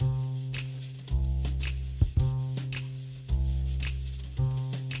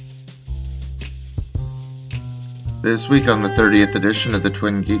This week on the 30th edition of the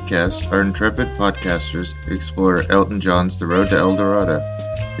Twin Geekcast, our intrepid podcasters explore Elton John's The Road to El Dorado.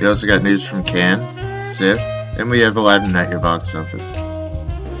 We also got news from Cannes, SIFF, and we have Aladdin at your box office.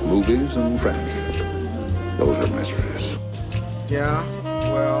 Movies and friendship. Those are mysteries. Yeah,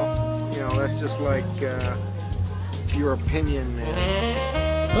 well, that's just like your opinion,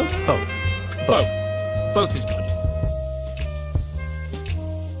 man. Both is good.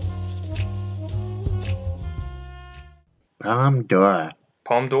 Palm d'Or.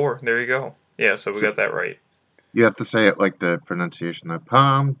 Palm d'Or, there you go. Yeah, so we got that right. You have to say it like the pronunciation, though.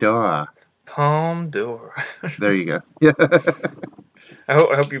 Palm d'Or. Palm d'Or. There you go. Yeah. I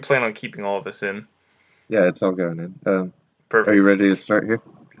hope you plan on keeping all of this in. Yeah, it's all going in. Perfect. Are you ready to start here?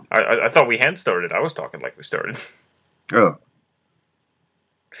 I thought we had started. I was talking like we started. Oh.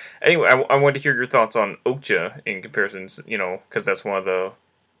 Anyway, I wanted to hear your thoughts on Okja in comparisons, because that's one of the...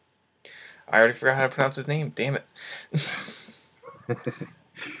 I already forgot how to pronounce his name. Damn it.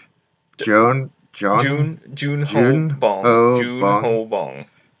 June Ho Bong. Ho Bong.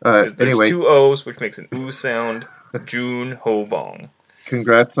 Anyway, two O's, which makes an oo sound. June Ho Bong.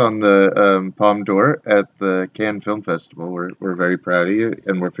 Congrats on the Palme d'Or at the Cannes Film Festival. We're very proud of you,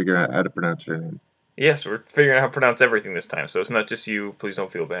 and we're figuring out how to pronounce your name. Yes, we're figuring out how to pronounce everything this time, so it's not just you. Please don't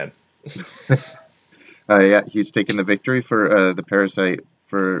feel bad. Yeah, he's taken the victory for The Parasite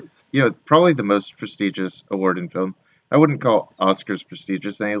for, probably the most prestigious award in film. I wouldn't call Oscars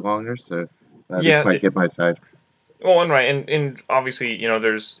prestigious any longer, so this might get my side. Well, and obviously,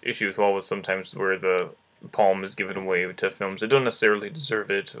 there's issues with sometimes where the palm is given away to films that don't necessarily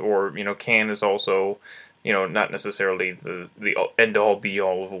deserve it, or, Cannes is also, not necessarily the end-all,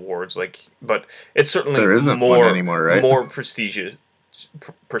 be-all of awards, but it's certainly there isn't more one anymore, right? more prestigious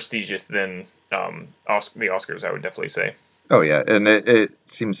than the Oscars, I would definitely say. Oh, yeah, and it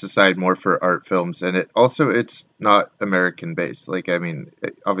seems to side more for art films, and it's not American-based.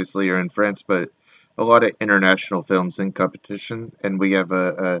 Obviously you're in France, but a lot of international films in competition, and we have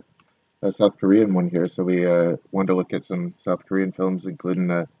a South Korean one here, so we wanted to look at some South Korean films, including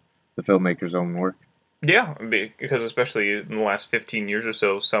the filmmaker's own work. Yeah, because especially in the last 15 years or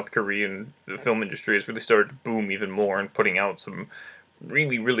so, South Korean the film industry has really started to boom even more and putting out some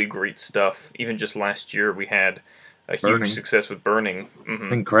really, really great stuff. Even just last year, we had a huge success with Burning.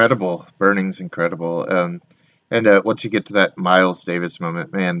 Mm-hmm. Incredible. Burning's incredible. And once you get to that Miles Davis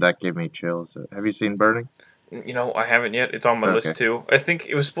moment, man, that gave me chills. Have you seen Burning? I haven't yet. It's on my list, too. I think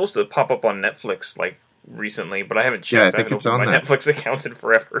it was supposed to pop up on Netflix, recently, but I haven't checked. Yeah, I think it's on my there. Netflix account in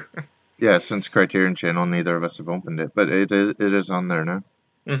forever. Yeah, since Criterion Channel, neither of us have opened it, but it is on there now.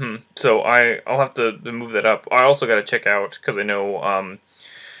 Mm-hmm. So I'll have to move that up. I also got to check out, because I know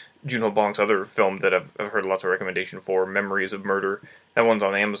June Ho Bong's other film that I've heard lots of recommendation for, Memories of Murder. That one's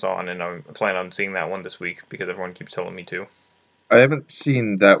on Amazon, and I plan on seeing that one this week, because everyone keeps telling me to. I haven't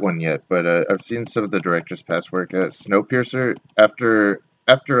seen that one yet, but I've seen some of the director's past work. Snowpiercer, after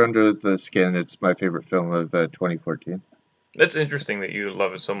Under the Skin, it's my favorite film of 2014. That's interesting that you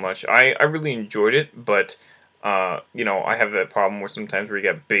love it so much. I really enjoyed it, but, I have that problem where sometimes where you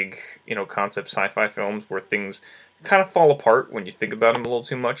get big, concept sci-fi films where things kind of fall apart when you think about them a little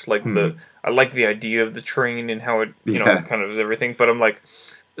too much. I like the idea of the train and how it, kind of is everything, but I'm like,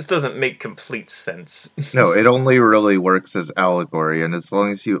 this doesn't make complete sense. No, it only really works as allegory, and as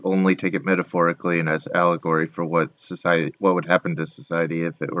long as you only take it metaphorically and as allegory for what would happen to society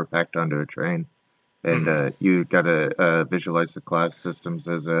if it were packed onto a train. And you gotta visualize the class systems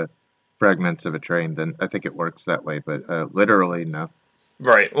as fragments of a train, then I think it works that way, but literally, no.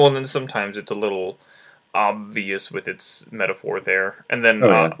 Right. Well, and then sometimes it's a little obvious with its metaphor there. And then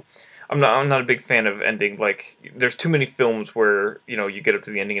I'm not a big fan of ending, there's too many films where, you get up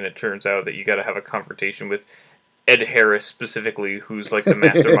to the ending and it turns out that you gotta have a confrontation with Ed Harris specifically, who's the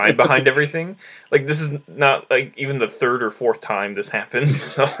mastermind behind everything. This is not even the third or fourth time this happens.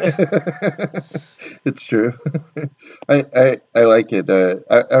 So it's true. I like it.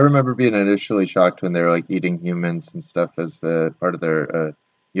 I remember being initially shocked when they were eating humans and stuff as part of their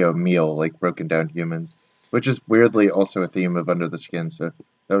meal, broken down humans, which is weirdly also a theme of Under the Skin. So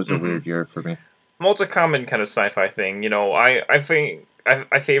that was a weird year for me. Well, it's a common kind of sci-fi thing. I think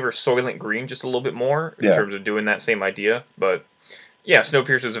I favor Soylent Green just a little bit more in terms of doing that same idea. But yeah,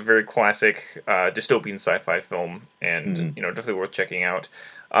 Snowpiercer is a very classic dystopian sci-fi film, and definitely worth checking out.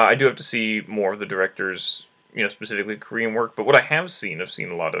 I do have to see more of the director's, specifically Korean work. But what I have seen, I've seen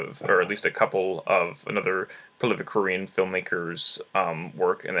a lot of, or at least a couple of another prolific Korean filmmaker's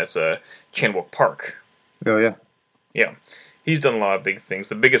work, and that's Chan-wook Park. Oh yeah, yeah, he's done a lot of big things.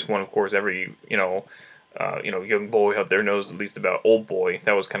 The biggest one, of course, every young boy out there knows at least about Old Boy.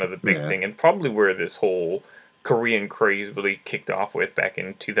 That was kind of the big thing, and probably where this whole Korean craze really kicked off with back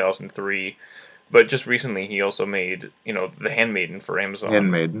in 2003. But just recently, he also made, The Handmaiden for Amazon.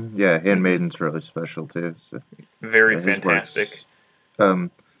 Handmaiden, yeah, hmm Handmaiden's really special too. So Very yeah, his fantastic. works.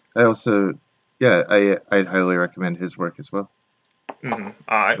 Um, I also, yeah, I'd highly recommend his work as well.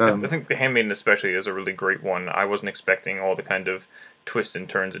 I Um, think The Handmaiden especially is a really great one. I wasn't expecting all the kind of twists and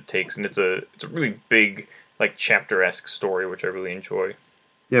turns it takes, and it's a really big, like, chapter-esque story, which I really enjoy.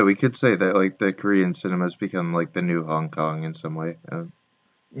 yeah, we could say that like the Korean cinema's become like the new Hong Kong in some way.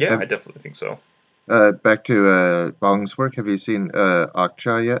 Yeah, I Have definitely think so. back to Bong's work. Have you seen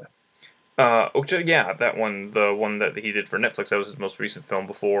Okja yet? Okja, yeah, that one, the one that he did for Netflix, that was his most recent film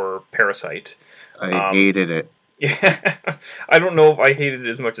before Parasite. I Um, hated it. yeah, I don't know if I hated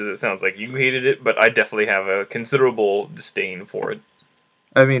it as much as it sounds like you hated it, but I definitely have a considerable disdain for it.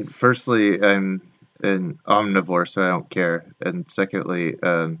 I mean, firstly, I'm an omnivore, so I don't care, and secondly,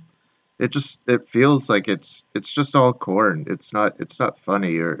 it feels like it's just all corn. It's not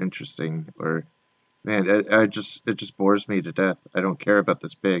funny or interesting or man. It just bores me to death. I don't care about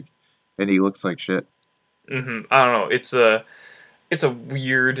this pig, and he looks like shit. I don't know. It's a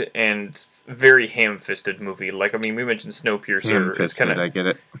weird and very ham-fisted movie. Like, I mean, we mentioned Snowpiercer. It's kind Ham-fisted, of I get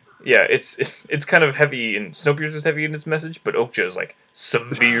it. yeah, it's kind of heavy, and Snowpiercer's heavy in its message, but Okja is like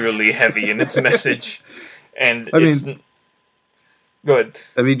severely heavy in its message, and I it's mean, good.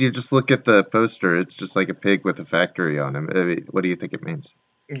 you just look at the poster. It's just like a pig with a factory on him. I mean, what do you think it means?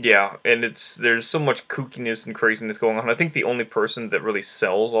 Yeah, and there's so much kookiness and craziness going on. I think the only person that really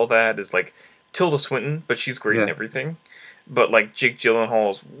sells all that is like Tilda Swinton, but she's great in Yeah. everything. But like Jake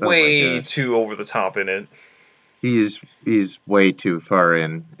Gyllenhaal's Oh my way gosh. too over the top in it. He's way too far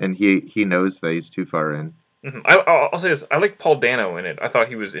in, and he knows that he's too far in. I'll say this: I like Paul Dano in it. I thought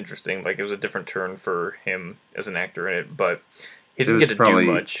he was interesting. Like, it was a different turn for him as an actor in it, but he It didn't was get to do probably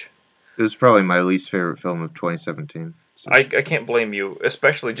much. it was probably my least favorite film of 2017. So I can't blame you,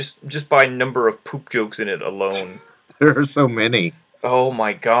 especially just by number of poop jokes in it alone. there are so many. Oh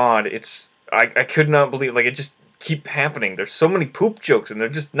my god, I could not believe, like, it just keep happening. There's so many poop jokes and they're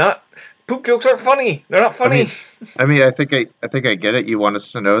just not poop jokes aren't funny. They're not I funny. mean, I think I get it. You want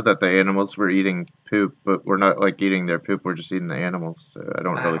us to know that the animals were eating poop, but we're not like eating their poop. We're just eating the animals. So I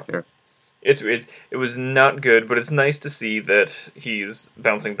don't really care. It was not good, but it's nice to see that he's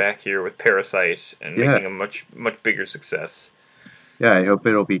bouncing back here with Parasite and Yeah, making a much bigger success. yeah. I hope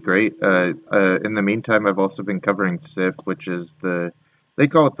it'll be great. In the meantime, I've also been covering SIF, which is they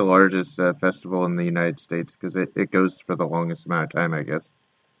call it the largest festival in the United States because it goes for the longest amount of time, I guess.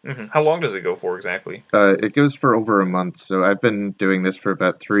 How long does it go for exactly? It goes for over a month, so I've been doing this for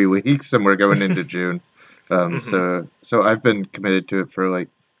about 3 weeks, and we're going into June. hmm So I've been committed to it for like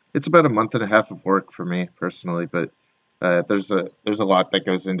it's about a month and a half of work for me personally, but there's a lot that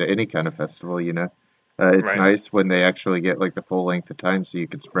goes into any kind of festival, you know. It's Right. nice when they actually get like the full length of time, so you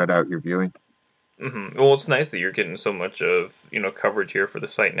can spread out your viewing. Well, it's nice that you're getting so much of coverage here for the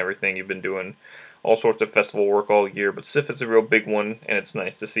site and everything. You've been doing all sorts of festival work all year, but SIF is a real big one, and it's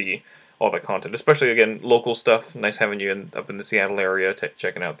nice to see all that content, especially again local stuff. Nice having you up in the Seattle area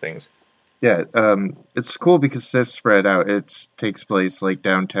checking out things. Yeah, it's cool because SIF's spread out. It takes place like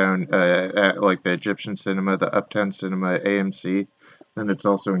downtown, at like the Egyptian Cinema, the Uptown Cinema, AMC, and it's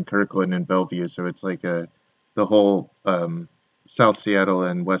also in Kirkland and Bellevue. So it's like the whole South Seattle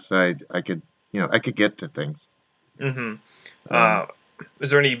and West Side. I could get to things. hmm Um, Uh, is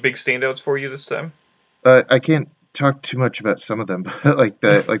there any big standouts for you this time? I can't talk too much about some of them,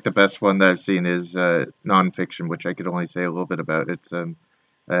 but like the best one that I've seen is nonfiction, which I could only say a little bit about. It's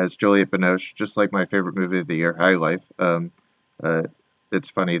as Juliette Binoche, just like my favorite movie of the year, High Life. Uh, it's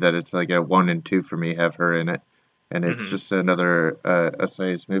funny that it's like a 1 and 2 for me have her in it, and it's hmm just another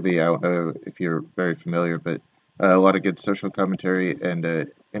essayist movie. I don't know if you're very familiar, but a lot of good social commentary and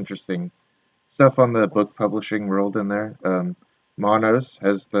interesting stuff on the book publishing world in there. Monos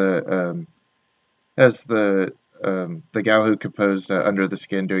has the gal who composed Under the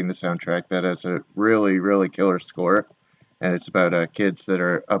Skin doing the soundtrack that has a really really killer score, and it's about kids that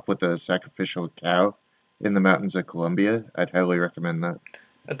are up with a sacrificial cow in the mountains of Colombia. I'd highly recommend that.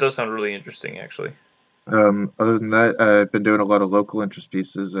 That does sound really interesting, actually. Other than that, I've been doing a lot of local interest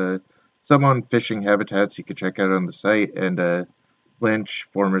pieces. Some on fishing habitats you can check out on the site, and Lynch,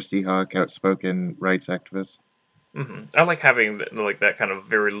 former Seahawk, outspoken rights activist. I like having like that kind of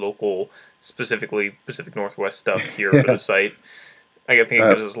very local, specifically Pacific Northwest stuff here for Yeah. the site. I think it Uh,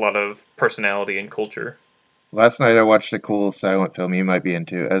 gives us a lot of personality and culture. Last night I watched a cool silent film you might be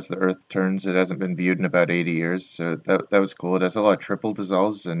into, As the Earth Turns. It hasn't been viewed in about 80 years, so that was cool. It has a lot of triple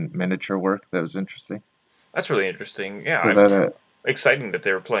dissolves and miniature work that was interesting. That's really interesting. Yeah, So that exciting that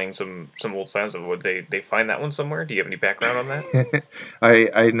they were playing some old sounds of. Would they find that one somewhere? Do you have any background on that?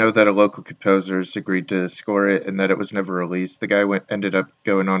 I know that a local composer's agreed to score it and that it was never released. The guy ended up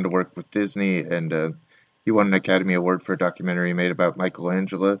going on to work with Disney, and he won an Academy Award for a documentary made about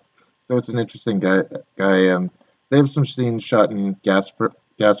Michelangelo. So it's an interesting guy. They have some scenes shot in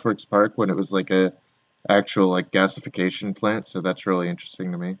Gasworks Park when it was like a actual like gasification plant. So that's really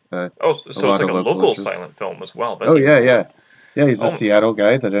interesting to me. Oh, so it's like a local silent film as well. That's yeah, cool. yeah. He's a Seattle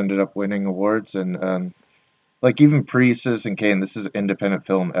guy that ended up winning awards, and like even pre-Citizen Kane, this is an independent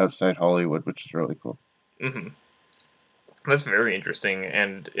film outside Hollywood, which is really cool. Mm-hmm. That's very interesting,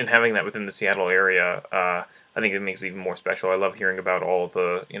 and in having that within the Seattle area, I think it makes it even more special. I love hearing about all of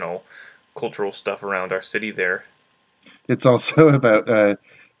the cultural stuff around our city there. It's also about it's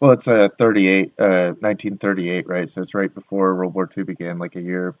 1938, right? So it's right before World War II began, like a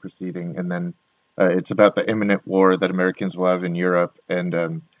year preceding, and then it's about the imminent war that Americans will have in Europe, and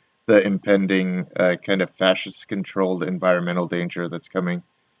the impending kind of fascist-controlled environmental danger that's coming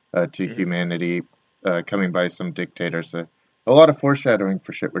to humanity, coming by some dictator. So a lot of foreshadowing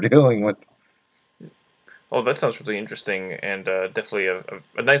for shit we're dealing with. Oh, that sounds really interesting, and definitely a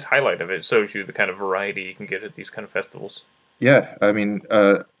nice highlight of it. It shows you the kind of variety you can get at these kind of festivals. Yeah, I mean,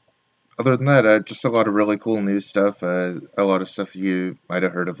 other than that, just a lot of really cool new stuff. A lot of stuff you might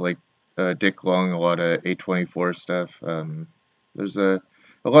have heard of, like Dick Long, a lot of A24 stuff. There's a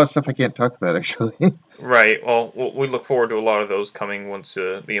lot of stuff I can't talk about, actually. Right. Well, we look forward to a lot of those coming once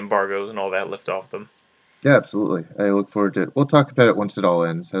the embargoes and all that lift off them. Yeah, absolutely. I look forward to it. We'll talk about it once it all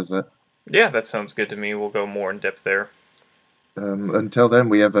ends. How's that? Yeah, that sounds good to me. We'll go more in depth there. Until then,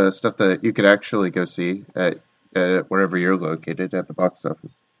 we have stuff that you could actually go see at wherever you're located at the box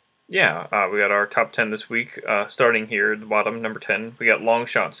office. Yeah, we got our top 10 this week. Starting here at the bottom, number 10, we got Long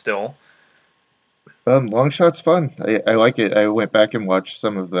Shot still. Long Shot's fun. I like it. I went back and watched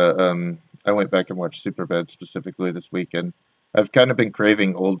some of the. I went back and watched Superbad specifically this weekend. I've kind of been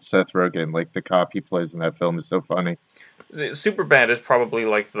craving old Seth Rogen. Like the cop he plays in that film is so funny. Superbad is probably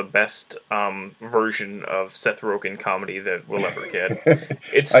like the best version of Seth Rogen comedy that we'll ever get.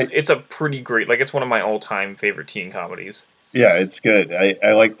 It's a pretty great, like it's one of my all-time favorite teen comedies. Yeah, it's good.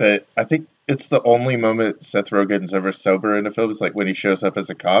 I like that. I think it's the only moment Seth Rogen's ever sober in a film is like when he shows up as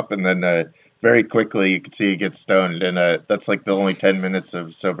a cop, and then very quickly you can see he gets stoned, and that's like the only 10 minutes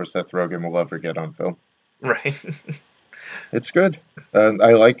of sober Seth Rogen we'll ever get on film. Right. It's good.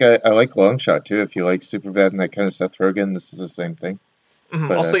 I like Long Shot too. If you like Superbad and that kind of Seth Rogen, this is the same thing.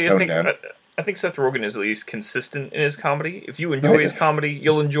 But, also, I think Seth Rogen is at least consistent in his comedy. If you enjoy his comedy,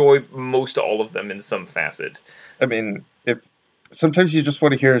 you'll enjoy most all of them in some facet. I mean, if sometimes you just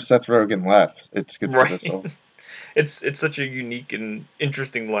want to hear Seth Rogen laugh, it's good for this all. It's such a unique and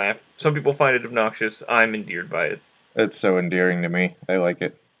interesting laugh. Some people find it obnoxious. I'm endeared by it. It's so endearing to me. I like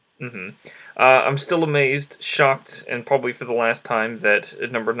it. Mm-hmm. I'm still amazed, shocked, and probably for the last time that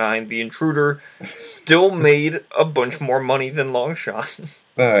at number 9, The Intruder still made a bunch more money than Long Shot.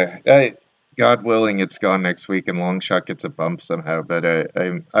 God willing, it's gone next week, and Long Shot gets a bump somehow. But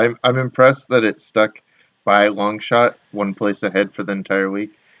I'm impressed that it stuck by Long Shot one place ahead for the entire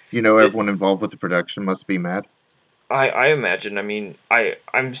week. Everyone involved with the production must be mad. I imagine. I mean,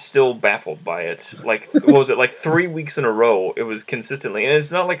 I'm still baffled by it. Like, what was it, like 3 weeks in a row? It was consistently, and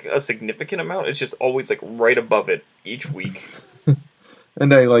it's not like a significant amount. It's just always like right above it each week.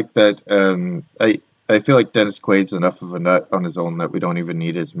 And I like that. I feel like Dennis Quaid's enough of a nut on his own that we don't even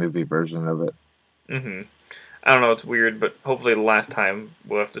need his movie version of it. Mm-hmm. I don't know. It's weird, but hopefully the last time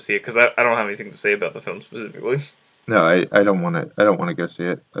we'll have to see it because I don't have anything to say about the film specifically. No, I don't want to. I don't want to go see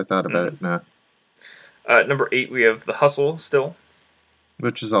it. I thought about it. No. Number 8, we have The Hustle still.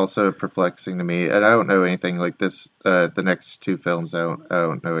 Which is also perplexing to me, and I don't know anything like this. The next 2 films, I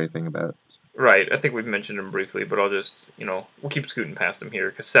don't know anything about. Right, I think we've mentioned them briefly, but I'll just, we'll keep scooting past them here,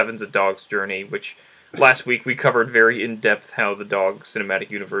 because 7's A Dog's Journey, which last week we covered very in-depth how the dog cinematic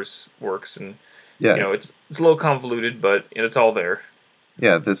universe works, and, it's a little convoluted, but it's all there.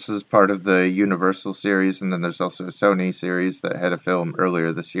 Yeah, this is part of the Universal series, and then there's also a Sony series that had a film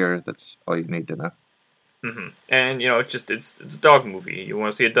earlier this year. That's all you need to know. Mm-hmm. And, it's a dog movie. You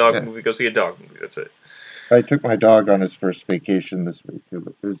want to see a dog movie, go see a dog movie. That's it. I took my dog on his first vacation this week. It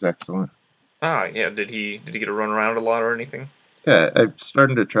was excellent. Ah, yeah. Did he get to run around a lot or anything? Yeah, I'm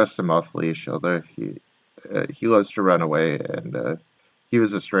starting to trust him off leash, although he loves to run away, and he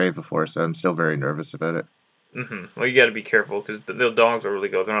was a stray before, so I'm still very nervous about it. Mm-hmm. Well, you got to be careful, because the dogs are really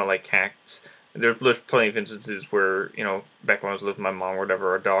good. They're not like cats. There's plenty of instances where, back when I was living with my mom or whatever,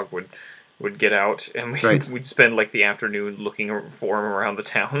 our dog would get out, and we'd spend like the afternoon looking for him around the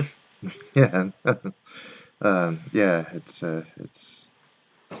town. Yeah. Yeah, yeah.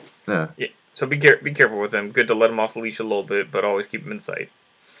 Yeah. So be careful with them. Good to let them off the leash a little bit, but always keep them in sight.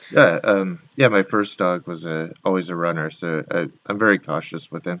 Yeah, yeah, my first dog was always a runner, so I'm very cautious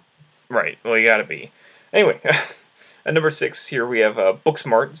with him. Right. Well, you gotta be. Anyway, at number 6 here we have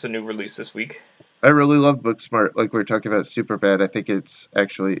Booksmart. It's a new release this week. I really love Booksmart. Like we were talking about Superbad, I think it's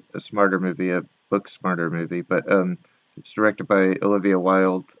actually a smarter movie, a book smarter movie. But it's directed by Olivia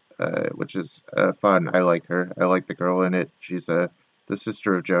Wilde, which is fun. I like her. I like the girl in it. She's the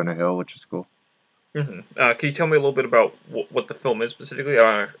sister of Jonah Hill, which is cool. Can you tell me a little bit about what the film is specifically?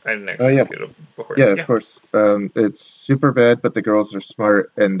 I didn't Oh actually yeah, look it up before. yeah, of course. It's super bad, but the girls are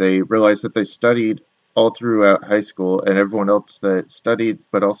smart, and they realize that they studied all throughout high school, and everyone else that studied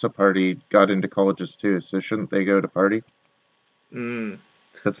but also partied got into colleges too. So shouldn't they go to party? Mm,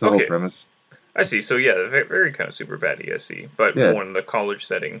 That's the whole okay, premise. I see. So yeah, very, very kind of super baddie, I see, but Yeah. more in the college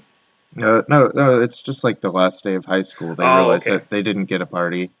setting. No, it's just like the last day of high school. They Oh, realize okay. that they didn't get a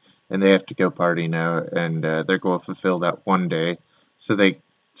party, and they have to go party now, and they're going to fulfill that one day, so they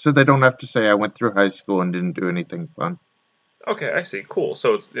don't have to say I went through high school and didn't do anything fun. Okay, I see. Cool.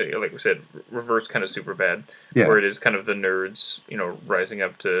 So it's like we said, reverse kind of super bad, Yeah, where it is kind of the nerds, rising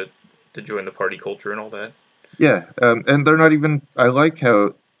up to join the party culture and all that. yeah, and they're not even. I like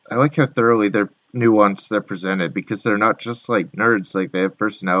how thoroughly they're nuanced they're presented because they're not just like nerds. Like they have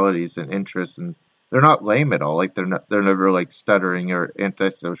personalities and interests, and they're not lame at all. Like they're never like stuttering or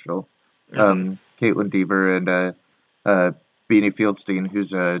antisocial. Hmm. Caitlin Deaver and uh, Beanie Fieldstein,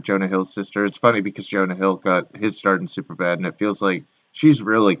 who's Jonah Hill's sister. It's funny because Jonah Hill got his start in Superbad, and it feels like she's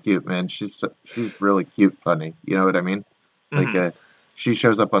really cute, man. She's really cute, funny. You know what I mean? Like Hmm. she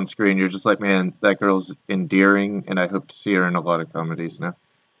shows up on screen, you're just like, man, that girl's endearing, and I hope to see her in a lot of comedies now.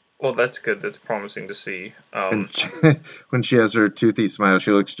 Well, that's good. That's promising to see. And when she has her toothy smile,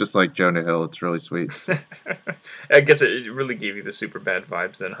 she looks just like Jonah Hill. It's really sweet. So, I guess it really gave you the super bad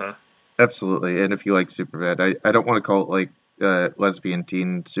vibes then, huh? absolutely. And if you like Superbad, I don't want to call it like lesbian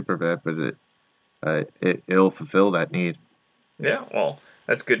teen Superbad, but it'll fulfill that need. Yeah. Well,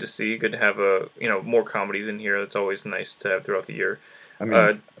 that's good to see. Good to have more comedies in here. That's always nice to have throughout the year. I mean,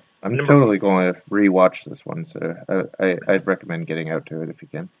 Uh, I'm number totally going to rewatch this one, so I'd recommend getting out to it if you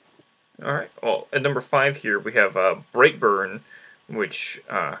can. All right. Well, at number 5 here we have Brightburn, which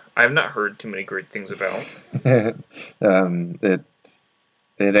I have not heard too many great things about.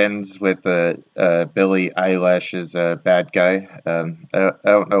 It ends with Billy Eilish's bad guy. I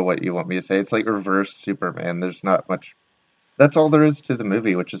don't know what you want me to say. It's like reverse Superman. There's not much. That's all there is to the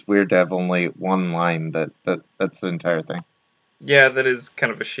movie, which is weird to have only one line. That's the entire thing. Yeah, that is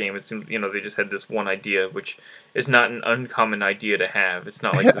kind of a shame. It seems they just had this one idea, which is not an uncommon idea to have. It's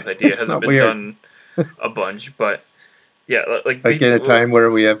not like this idea It's hasn't not been weird. done a bunch, but yeah, like Like in a time where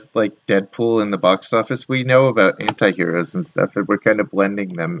we have like Deadpool in the box office, we know about anti-heroes and stuff, and we're kind of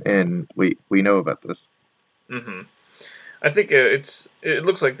blending them in. We know about this. hmm I think it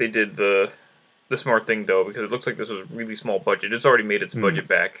looks like they did the smart thing though, because it looks like this was a really small budget. It's already made its Hmm. budget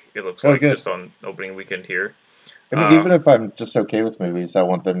back. It looks Oh, like good. just on opening weekend here. I mean, Uh, even if I'm just okay with movies, I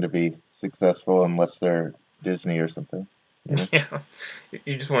want them to be successful unless they're Disney or something. You know? yeah,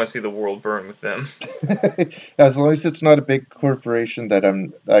 you just want to see the world burn with them. As long as it's not a big corporation that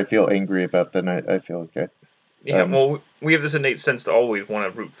I feel angry about, then I feel okay. Yeah, Um, well, we have this innate sense to always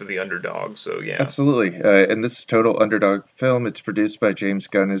want to root for the underdog. So yeah. Absolutely. And this is total underdog film. It's produced by James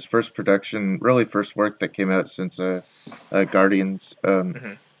Gunn, his first production, really first work that came out since Guardians, hmm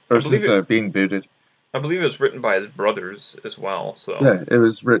I or believe since it. being booted. I believe it was written by his brothers as well. So. Yeah, it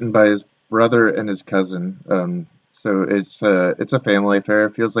was written by his brother and his cousin. So it's a family affair.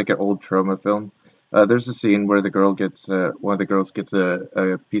 It feels like an old trauma film. There's a scene where one of the girls gets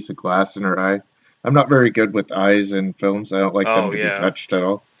a piece of glass in her eye. I'm not very good with eyes in films. I don't like them Oh to be yeah. touched at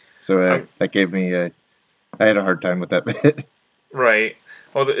all. So Um, that gave me I had a hard time with that bit. right.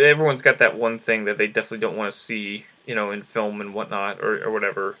 Well, everyone's got that one thing that they definitely don't want to see, in film and whatnot, or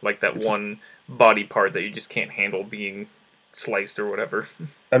whatever. Like that It's, one body part that you just can't handle being sliced or whatever.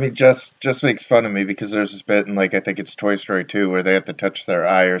 I mean, just makes fun of me because there's this bit in like I think it's Toy Story 2 where they have to touch their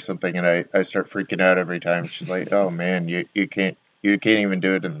eye or something, and I start freaking out every time. She's like, "Oh man, you can't even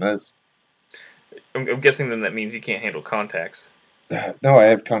do it in this." I'm guessing then that means you can't handle contacts. No, I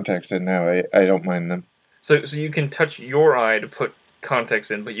have contacts in now. I don't mind them. So you can touch your eye to put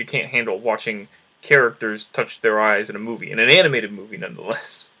contacts in, but you can't handle watching characters touch their eyes in a movie, in an animated movie,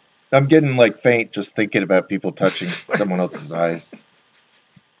 nonetheless. I'm getting like faint just thinking about people touching someone else's eyes.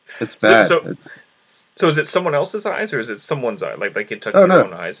 It's So bad. so It's so is it someone else's eyes or is it someone's eye? Like they can touch oh their no,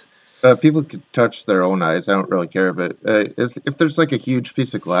 own eyes? People could touch their own eyes. I don't really care, but if there's like a huge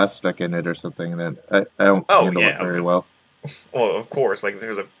piece of glass stuck in it or something, then I don't Oh handle it yeah, very well. well of course, like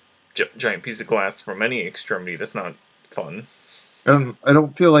there's a giant piece of glass from any extremity. That's not fun. I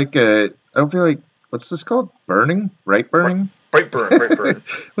don't feel like what's this called? Burning? Bright Right, burning? Brightburn,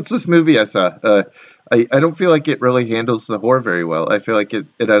 Brightburn. What's this movie I saw? I don't feel like it really handles the horror very well. I feel like it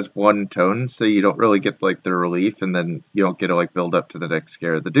has one tone, so you don't really get like the relief, and then you don't get to like build up to the next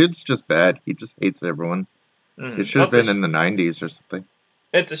scare. The dude's just bad. He just hates everyone. It should Well, have been in the '90s or something.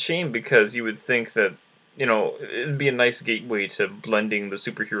 it's a shame because you would think that it'd be a nice gateway to blending the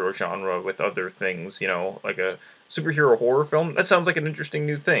superhero genre with other things. Like a superhero horror film. That sounds like an interesting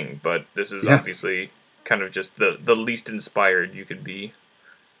new thing, but this is Yeah. obviously kind of just the least inspired you could be.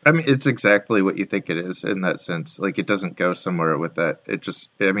 I mean, it's exactly what you think it is in that sense. Like, it doesn't go somewhere with that.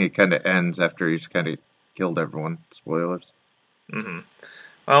 It kind of ends after he's kind of killed everyone. Spoilers. hmm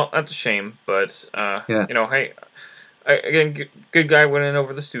Well, that's a shame, but Yeah. hey, again, good guy winning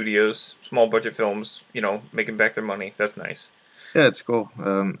over the studios, small budget films, making back their money. That's nice. Yeah, it's cool.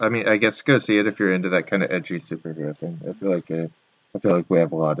 I mean, I guess go see it if you're into that kind of edgy superhero thing. I feel like we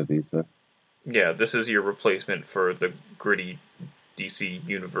have a lot of these. Yeah, this is your replacement for the gritty DC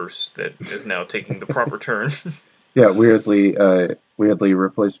universe that is now taking the proper turn. Yeah, weirdly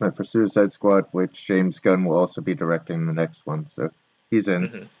replacement for Suicide Squad, which James Gunn will also be directing the next one. So he's in.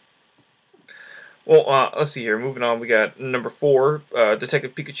 hmm Well, let's see here. Moving on, we got number 4,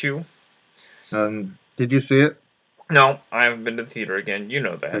 Detective Pikachu. Did you see it? No, I haven't been to the theater again. You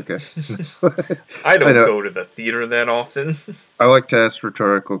know that. Okay. I don't know. go to the theater that often. I like to ask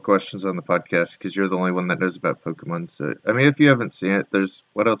rhetorical questions on the podcast because you're the only one that knows about Pokemon. So, I mean, if you haven't seen it,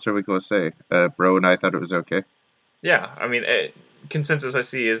 what else are we going to say? Bro and I thought it was okay. Yeah, I mean, consensus I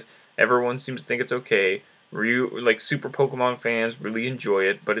see is everyone seems to think it's okay. Like super Pokemon fans really enjoy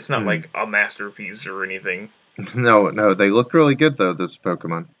it, but it's not like a masterpiece or anything. No, they look really good though. Those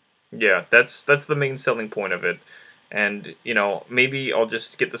Pokemon. Yeah, that's the main selling point of it. And, maybe I'll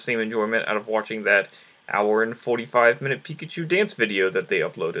just get the same enjoyment out of watching that hour and 45-minute Pikachu dance video that they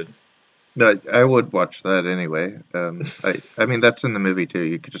uploaded. No, I would watch that anyway. I mean, that's in the movie too.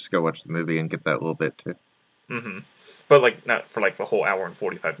 You could just go watch the movie and get that little bit too. But, like, not for, like, the whole hour and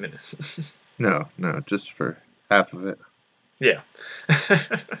 45 minutes. No, just for half of it. Yeah.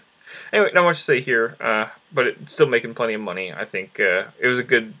 Anyway, not much to say here, but it's still making plenty of money. I think it was a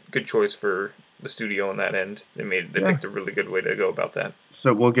good choice for the studio on that end. They picked a really good way to go about that.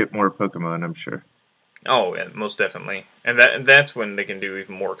 So we'll get more Pokemon, I'm sure. Oh, yeah, most definitely. And that's when they can do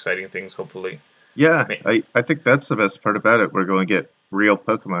even more exciting things, hopefully. Yeah, I think that's the best part about it. We're going to get real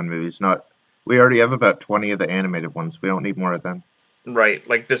Pokemon movies. We already have about 20 of the animated ones. We don't need more of them. Right,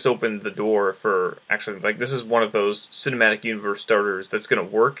 like this opened the door for actually, like this is one of those cinematic universe starters that's going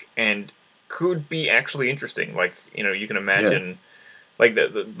to work and could be actually interesting. Like, you can imagine, like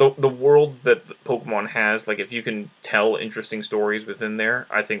the world that Pokemon has. Like, if you can tell interesting stories within there,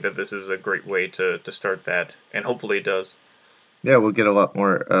 I think that this is a great way to start that, and hopefully it does. Yeah, we'll get a lot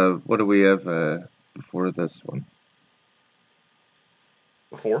more. What do we have before this one?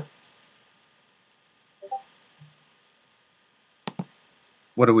 Before?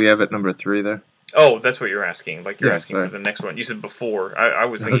 What do we have at number 3 there? Oh, that's what you're asking. Like, you're asking sorry. for the next one. You said before. I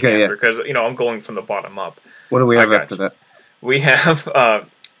was thinking Okay, after, because, I'm going from the bottom up. What do we have I got after you. that? We have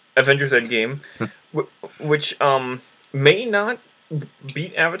Avengers Endgame, which may not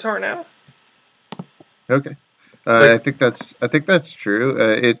beat Avatar now. Okay. I think that's true.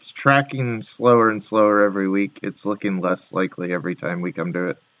 It's tracking slower and slower every week. It's looking less likely every time we come to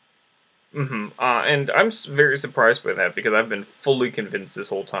it. And I'm very surprised by that because I've been fully convinced this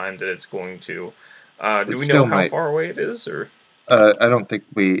whole time that it's going to. Do we know how far away it is, or? I don't think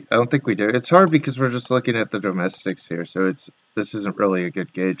we do. It's hard because we're just looking at the domestics here, so this isn't really a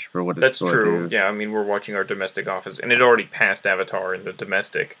good gauge for what it's going to do. That's true. Yeah, I mean, we're watching our domestic office, and it already passed Avatar in the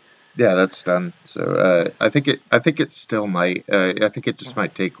domestic. Yeah, that's done. So I think it still might. I think it just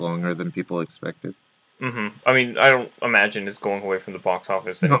might take longer than people expected. I mean, I don't imagine it's going away from the box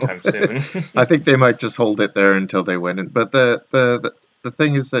office anytime soon. I think they might just hold it there until they win it. But the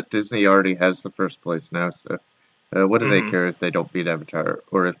thing is that Disney already has the first place now, so what do they care if they don't beat Avatar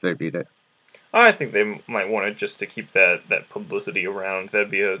or if they beat it? I think they might want it just to keep that publicity around.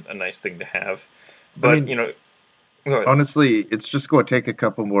 That'd be a nice thing to have. But, I mean, go ahead. Honestly, it's just going to take a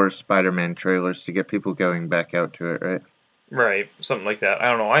couple more Spider-Man trailers to get people going back out to it, right? Right, something like that. I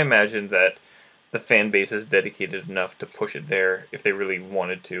don't know. I imagine that the fan base is dedicated enough to push it there if they really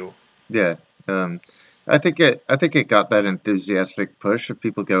wanted to. Yeah, I think it got that enthusiastic push of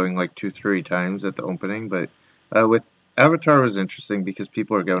people going like 2-3 times at the opening, but with Avatar was interesting because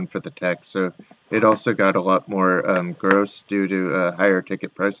people are going for the tech, so it also got a lot more gross due to higher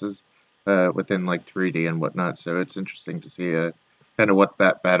ticket prices within like 3D and whatnot. So it's interesting to see kind of what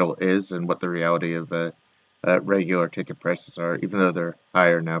that battle is and what the reality of regular ticket prices are, even though they're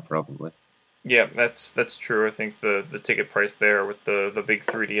higher now probably. Yeah, that's true. I think the ticket price there with the big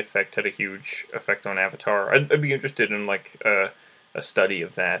 3D effect had a huge effect on Avatar. I'd be interested in like a study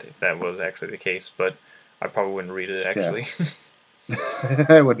of that if that was actually the case, but I probably wouldn't read it actually. Yeah.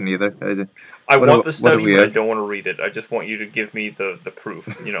 I wouldn't either. I want the study, but I have? don't want to read it. I just want you to give me the proof,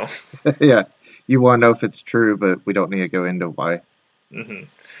 you know. Yeah, you want to know if it's true, but we don't need to go into why. hmm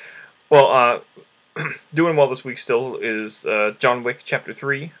Well, doing well this week still is John Wick Chapter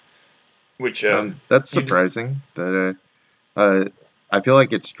 3, which That's surprising. That I feel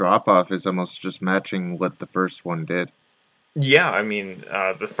like its drop off is almost just matching what the first one did. yeah, I mean,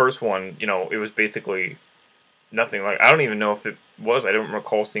 the first one, you know, it was basically nothing. Like, I don't even know if it was. I don't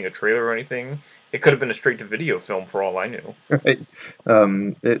recall seeing a trailer or anything. It could have been a straight-to-video film for all I knew. Right.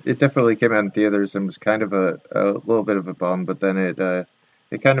 It definitely came out in theaters and was kind of a little bit of a bum, but then it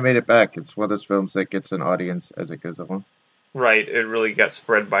kind of made it back. It's one of those films that gets an audience as it goes along. Right, it really got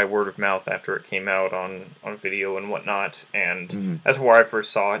spread by word of mouth after it came out on video and whatnot, and that's where I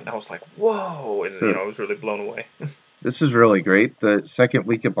first saw it, and I was like, whoa, and I was really blown away. This is really great. The second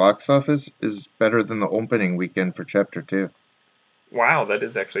week of box office is better than the opening weekend for Chapter 2. Wow, that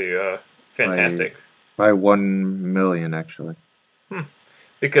is actually fantastic. By 1 million, actually.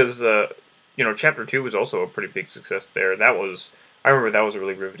 Because, Chapter 2 was also a pretty big success there. I remember that was a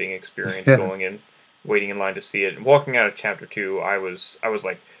really riveting experience going in, waiting in line to see it. And walking out of Chapter 2, I was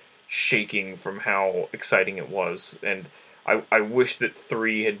like shaking from how exciting it was. And I wish that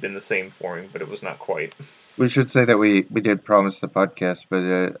 3 had been the same for me, but it was not quite. We should say that we did promise the podcast, but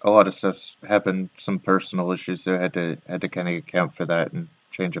a lot of stuff's happened, some personal issues, so I had to kind of account for that and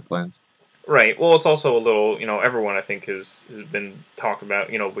change the plans. Right. Well, it's also a little, everyone I think has been talked about,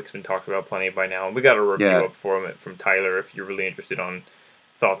 Wick's been talked about plenty by now. And we got a review up for it from Tyler if you're really interested on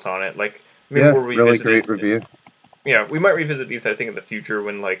thoughts on it. Like, maybe we'll really great review. Yeah, we might revisit these, I think, in the future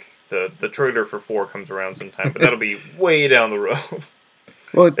when, like, the trailer for 4 comes around sometime, but that'll be way down the road.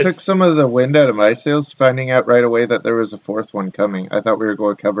 Well, it took some of the wind out of my sails finding out right away that there was a 4th one coming. I thought we were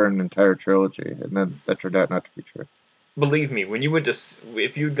going to cover an entire trilogy, and then that turned out not to be true. Believe me, when you went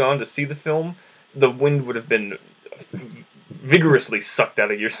if you'd gone to see the film, the wind would have been vigorously sucked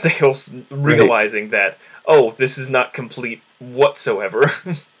out of your sails, realizing that, this is not complete whatsoever.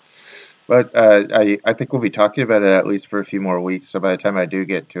 But I think we'll be talking about it at least for a few more weeks, so by the time I do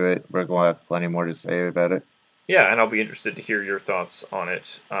get to it, we're going to have plenty more to say about it. Yeah, and I'll be interested to hear your thoughts on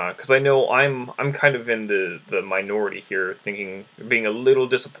it, because I know I'm kind of in the minority here, being a little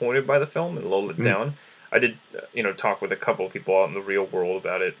disappointed by the film and lulled it down. I did, talk with a couple of people out in the real world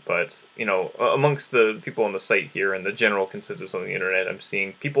about it, but, amongst the people on the site here and the general consensus on the internet, I'm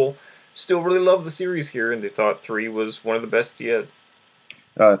seeing people still really love the series here, and they thought 3 was one of the best yet.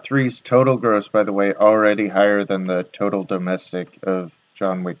 3's total gross, by the way, already higher than the total domestic of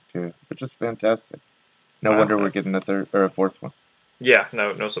John Wick 2, which is fantastic. No wonder we're getting a 3rd or a 4th one. Yeah,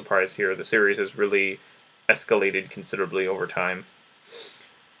 no surprise here. The series has really escalated considerably over time.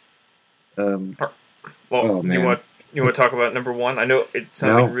 Do you want to talk about number 1? I know it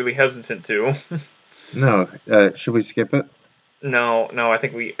sounds like really hesitant to. No, should we skip it? No. I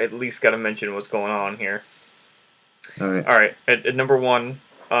think we at least got to mention what's going on here. All right. At number 1,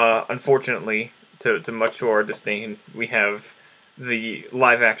 unfortunately, to much to our disdain, we have the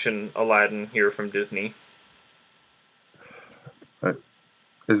live-action Aladdin here from Disney.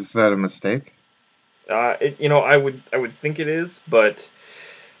 Is that a mistake? I would think it is, but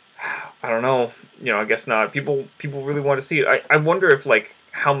I don't know. I guess not. People really want to see it. I wonder if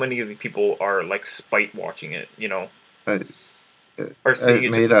how many of the people are spite watching it. Or seeing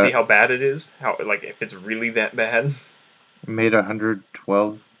it just to see how bad it is. How if it's really that bad. Made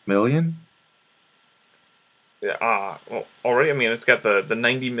 112 million. Yeah. Well, already. I mean, it's got the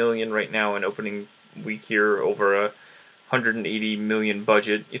 90 million right now in opening week here over a 180 million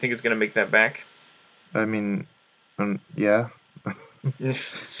budget. You think it's going to make that back? I mean, yeah.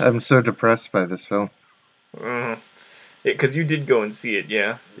 I'm so depressed by this film. Because you did go and see it,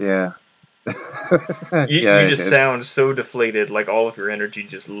 yeah. Yeah. You just sound so deflated, like all of your energy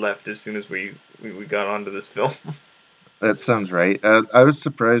just left as soon as we got onto this film. That sounds right. I was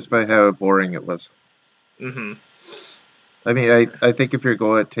surprised by how boring it was. Mm-hmm. I mean, I think if you're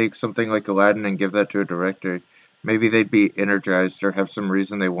going to take something like Aladdin and give that to a director, maybe they'd be energized or have some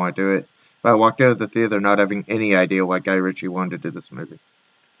reason they want to do it. But I walked out of the theater not having any idea why Guy Ritchie wanted to do this movie.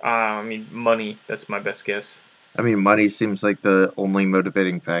 I mean, money. That's my best guess. I mean, money seems like the only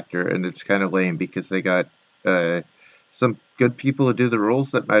motivating factor, and it's kind of lame because they got uh, some good people to do the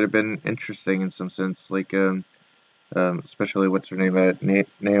roles that might have been interesting in some sense, like especially what's her name?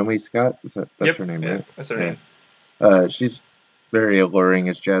 Naomi Scott. That's Yep, her name, yeah, right? that's her Yeah. name. She's very alluring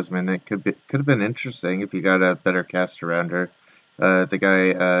as Jasmine. It could have been interesting if you got a better cast around her. The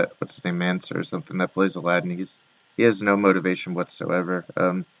guy, what's his name, Manser or something, that plays Aladdin. He has no motivation whatsoever.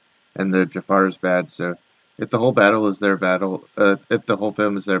 And the Jafar's bad. So if the whole battle is their battle, if the whole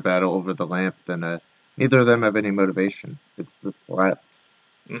film is their battle over the lamp, then neither of them have any motivation. It's just flat.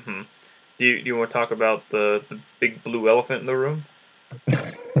 Mm-hmm. Do you want to talk about the big blue elephant in the room?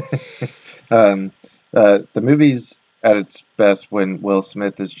 um, the movie's at its best when Will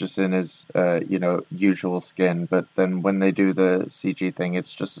Smith is just in his, usual skin, but then when they do the CG thing,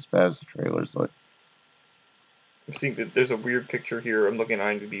 it's just as bad as the trailers look. I'm seeing that there's a weird picture here. I'm looking at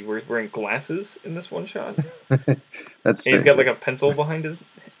IMDb where he's wearing glasses in this one shot, That's and he's got strange. like a pencil behind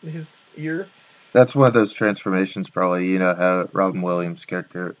his ear. That's one of those transformations, probably. You know how Robin Williams'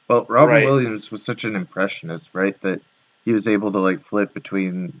 character. Well, Robin Right. Williams was such an impressionist, right? That he was able to like flip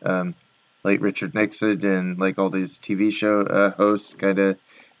between like Richard Nixon and like all these TV show hosts. Kind of,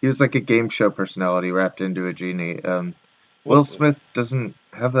 he was like a game show personality wrapped into a genie. Will Well, Smith doesn't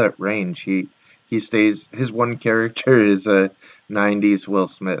have that range. He stays. His one character is a '90s Will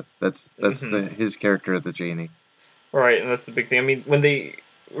Smith. That's hmm his character of the genie. right, and that's the big thing. I mean, when they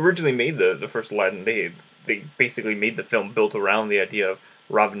originally made the first Aladdin, they basically made the film built around the idea of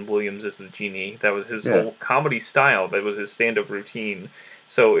Robin Williams as the genie. That was his Yeah, whole comedy style. That was his stand-up routine.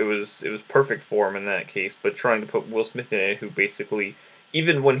 So it was perfect for him in that case. But trying to put Will Smith in it, who basically,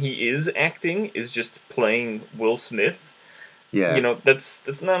 even when he is acting, is just playing Will Smith. yeah.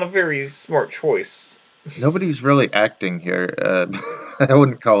 That's not a very smart choice. Nobody's really acting here. I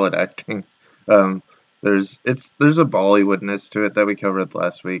wouldn't call it acting. Um, there's a Bollywoodness to it that we covered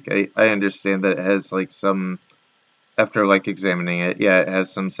last week. I understand that it has like some after like examining it, yeah, it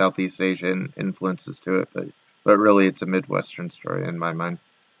has some Southeast Asian influences to it, but really it's a Midwestern story in my mind,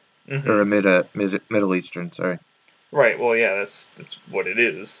 or hmm a Middle Eastern. Sorry. Right. Well, yeah, that's what it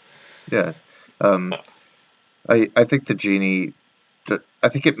is. Yeah. Um, I think the genie. I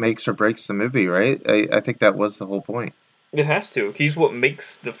think it makes or breaks the movie, right? I think that was the whole point. It has to. He's what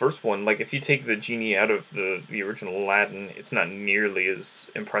makes the first one. Like, if you take the genie out of the original Aladdin, it's not nearly as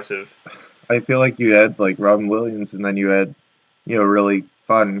impressive. I feel like you had like Robin Williams, and then you had, really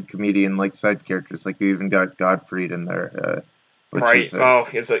fun comedian like side characters. Like you even got Godfried in there, which Right. is Oh,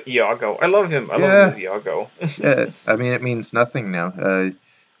 it's a Iago. I love him. I love him yeah, as Iago. yeah. I mean, it means nothing now,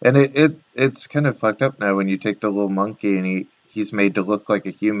 and it's kind of fucked up now when you take the little monkey and he's made to look like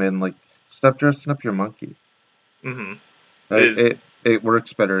a human. Like, stop dressing up your monkey. hmm It Uh, is. it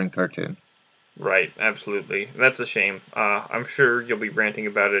works better in cartoon. Right. Absolutely. That's a shame. I'm sure you'll be ranting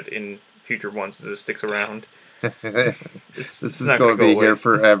about it in future ones as it sticks around. This It's is not going going to to go be here away.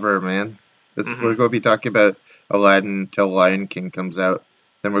 forever, man. hmm We're going to be talking about Aladdin until Lion King comes out.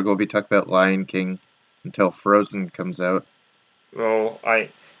 Then we're going to be talking about Lion King until Frozen comes out. Well,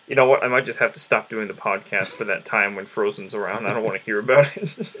 you know what? I might just have to stop doing the podcast for that time when Frozen's around. I don't want to hear about it.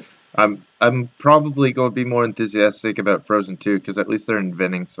 I'm probably going to be more enthusiastic about Frozen 2 because at least they're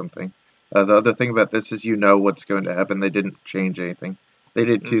inventing something. The other thing about this is you know what's going to happen. They didn't change anything. They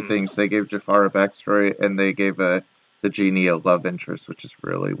did two hmm things. They gave Jafar a backstory and they gave the genie a love interest, which is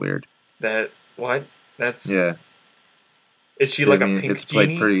really weird. That what? That's Yeah. Is she I like a mean, pink it's played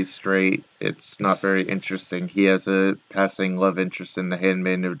genie? pretty straight. It's not very interesting. He has a passing love interest in the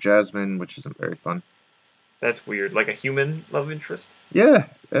Handmaiden of Jasmine, which isn't very fun. That's weird. Like a human love interest. Yeah,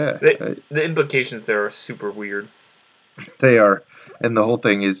 yeah, The implications there are super weird. they are. And the whole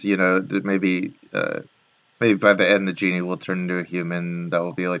thing is, that maybe by the end the genie will turn into a human. That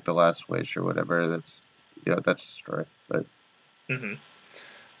will be like the last wish or whatever. That's a story. But hmm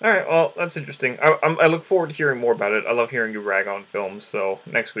All right. Well, that's interesting. I look forward to hearing more about it. I love hearing you rag on films. So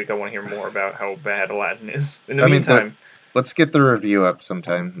next week I want to hear more about how bad Aladdin is. In the I mean, meantime, let's get the review up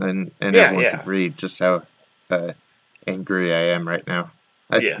sometime, and yeah, everyone yeah, could read just how uh, angry I am right now.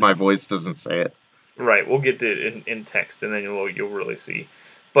 yes, My voice doesn't say it. right. We'll get it in text, and then you'll really see.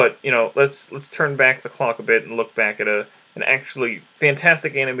 But let's turn back the clock a bit and look back at an actually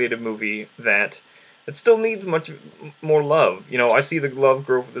fantastic animated movie that still needs much more love. I see the love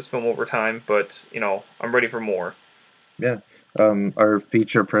grow for this film over time, but I'm ready for more. Yeah. Our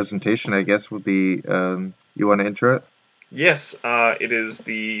feature presentation, I guess, would be. You want to intro it? Yes, it is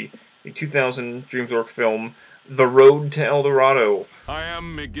the 2000 DreamWorks film The Road to El Dorado. I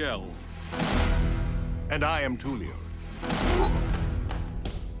am Miguel. And I am Tulio.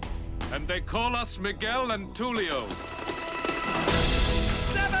 And And they call us Miguel and Tulio.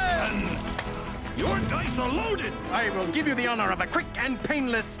 7! Your dice are loaded! I will give you the honor of a quick and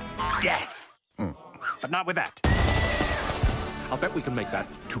painless death. But not with that. I'll bet we can make that.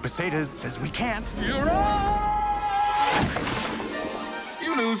 Two pesetas says we can't. You're on!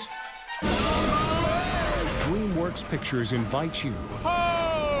 You lose. DreamWorks Pictures invites you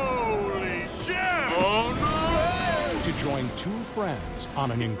Holy shit! Oh no! to join two friends on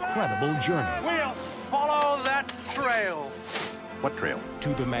an incredible journey We'll follow that trail. What trail? to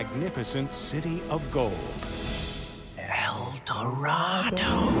the magnificent city of gold. El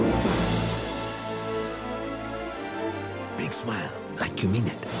Dorado. Big smile, like you mean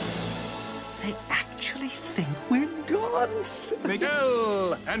it. They actually think we're gods.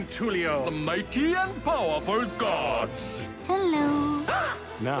 Miguel and Tulio, the mighty and powerful gods. Hello.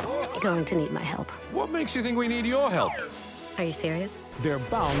 Now, Going to need my help. What makes you think we need your help? Are you serious? they're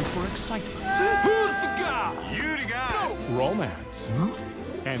bound for excitement, Who's the guy? You the guy. romance,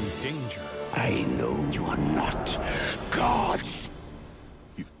 and danger. I know you are not gods.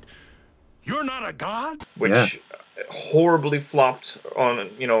 You're not a god? Which horribly flopped on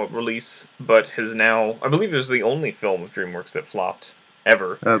release, but has now, I believe it was the only film of DreamWorks that flopped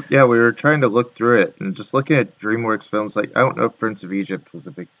ever. Yeah, we were trying to look through it, and just looking at DreamWorks films, like, I don't know if Prince of Egypt was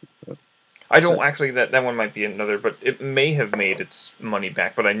a big success. I don't actually, that one might be another, but it may have made its money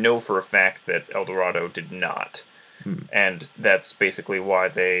back, but I know for a fact that El Dorado did not. And that's basically why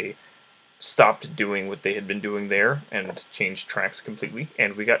they stopped doing what they had been doing there and changed tracks completely.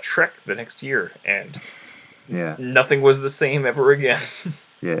 And we got Shrek the next year, and Yeah, nothing was the same ever again.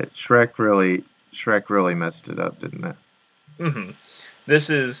 yeah, Shrek really messed it up, didn't it? hmm This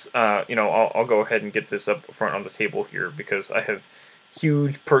is, I'll go ahead and get this up front on the table here because I have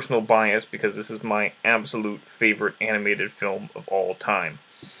huge personal bias because this is my absolute favorite animated film of all time.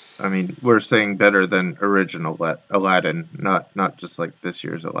 I mean, we're saying better than original Aladdin, not just like this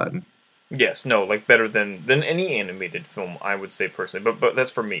year's Aladdin. Yes, no, like better than any animated film, I would say personally. But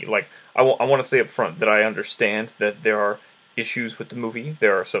that's for me. Like, I want to say up front that I understand that there are issues with the movie.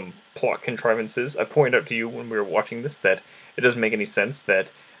 There are some plot contrivances. I pointed out to you when we were watching this that it doesn't make any sense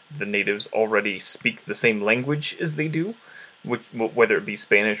that the natives already speak the same language as they do, whether it be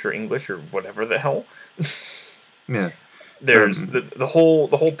Spanish or English or whatever the hell. Yeah. There's the whole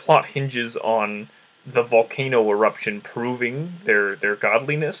plot hinges on the volcano eruption proving their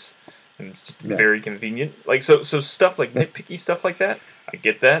godliness, and it's just very convenient. Like so stuff like nitpicky stuff like that, I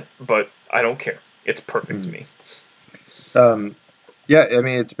get that, but I don't care. It's perfect to me. Yeah, I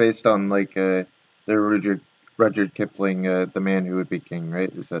mean it's based on like the Rudyard Kipling, The Man Who Would Be King, right?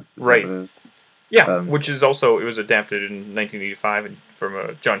 Is that Right. what it is? Yeah, which is also, it was adapted in 1985 from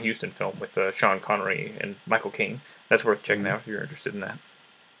a John Huston film with Sean Connery and Michael Caine. That's worth checking out if you're interested in that.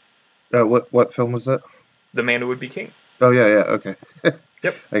 What film was that? The Man Who Would Be King. Oh yeah, okay.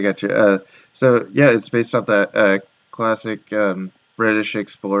 Yep. I got you. So yeah, it's based off that classic British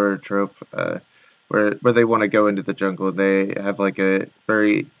explorer trope, where they want to go into the jungle. They have like a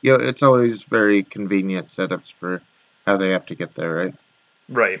very, it's always very convenient setups for how they have to get there, right?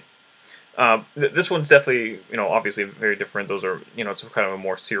 Right. This one's definitely, obviously very different. Those are, it's kind of a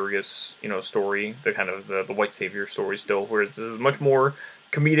more serious, story. The kind of the white savior story still, whereas this is much more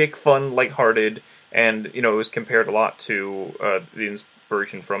comedic, fun, lighthearted, and it was compared a lot to the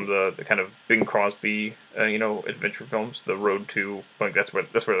inspiration from the kind of Bing Crosby, adventure films. The Road to, like that's where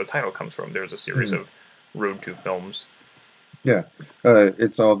the title comes from. There's a series of Road to films. Yeah,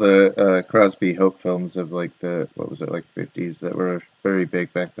 it's all the Crosby Hope films of like what was it, like 50s that were very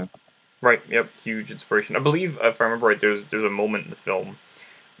big back then. Right. Yep. Huge inspiration. I believe, if I remember right, there's a moment in the film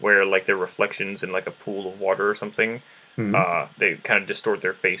where like their reflections in like a pool of water or something, they kind of distort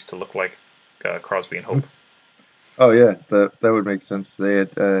their face to look like Crosby and Hope. Oh yeah, that would make sense. They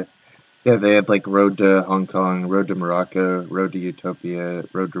had they had like Road to Hong Kong, Road to Morocco, Road to Utopia,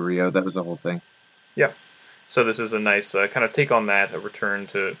 Road to Rio. That was the whole thing. Yeah. So this is a nice kind of take on that, a return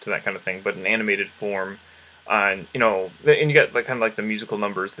to that kind of thing, but in animated form. And you got like kind of like the musical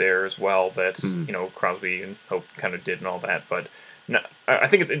numbers there as well that Crosby and Hope kind of did and all that. But no, I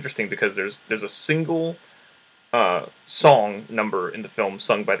think it's interesting because there's a single song number in the film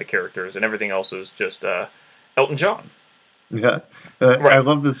sung by the characters, and everything else is just Elton John. Yeah, Right. I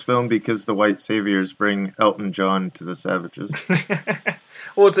love this film because the white saviors bring Elton John to the savages.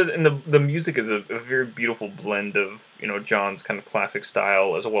 Well, and the music is a very beautiful blend of John's kind of classic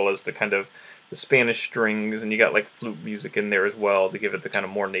style as well as the kind of the Spanish strings, and you got like flute music in there as well to give it the kind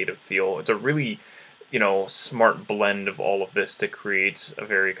of more native feel. It's a really, smart blend of all of this to create a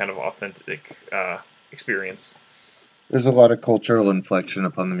very kind of authentic experience. There's a lot of cultural inflection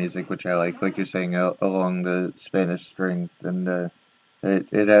upon the music, which I like you're saying, along the Spanish strings, and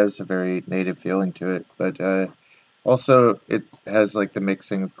it has a very native feeling to it. But also, it has like the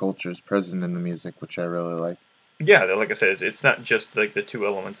mixing of cultures present in the music, which I really like. Yeah, like I said, it's not just like the two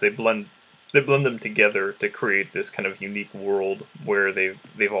elements. They blend them together to create this kind of unique world where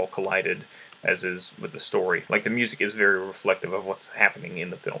they've all collided, as is with the story. Like the music is very reflective of what's happening in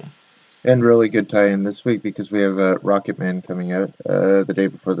the film. And really good tie-in this week because we have Rocket Man coming out the day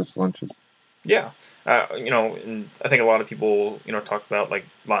before this launches. Yeah, and I think a lot of people, talk about like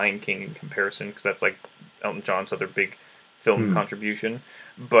Lion King in comparison because that's like Elton John's other big film contribution.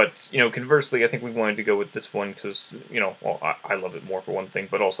 But conversely, I think we wanted to go with this one because well, I love it more for one thing,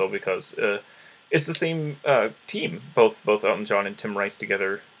 but also because it's the same team, both Elton John and Tim Rice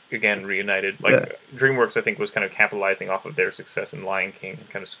together again reunited. Like DreamWorks, I think, was kind of capitalizing off of their success in Lion King and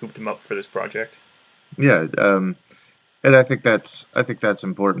kind of scooped them up for this project. Yeah, and I think that's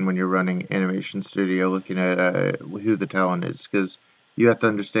important when you're running animation studio, looking at who the talent is, because you have to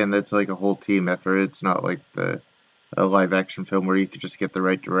understand that's like a whole team effort. It's not like a live action film where you could just get the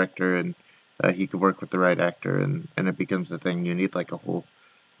right director and he could work with the right actor and it becomes a thing. You need like a whole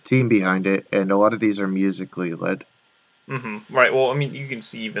team behind it, and a lot of these are musically led. Right. Well, I mean, you can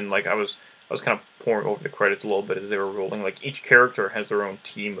see even like I was kind of pouring over the credits a little bit as they were rolling. Like each character has their own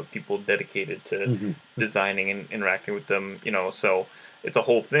team of people dedicated to designing and interacting with them. So it's a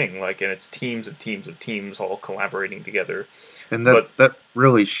whole thing. Like, and it's teams of teams of teams all collaborating together. And that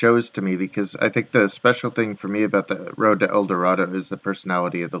really shows to me because I think the special thing for me about the Road to El Dorado is the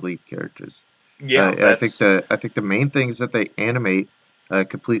personality of the lead characters. Yeah, I think the main thing is that they animate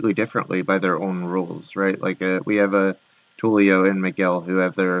completely differently by their own rules, right? Like we have Tulio and Miguel who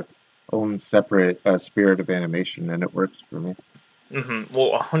have their own separate spirit of animation, and it works for me.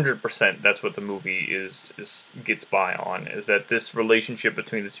 Well, 100%. That's what the movie is gets by on. Is that this relationship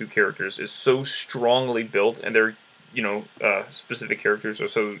between the two characters is so strongly built, and their specific characters are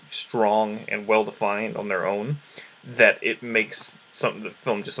so strong and well defined on their own that it makes the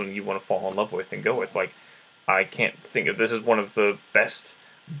film just something you want to fall in love with and go with. Like, I can't think of this is one of the best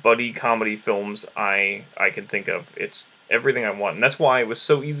buddy comedy films I can think of. It's everything I want, and that's why it was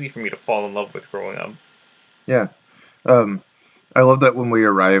so easy for me to fall in love with growing up. Yeah, I love that when we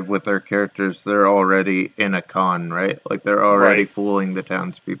arrive with our characters, they're already in a con, right? Like they're already fooling the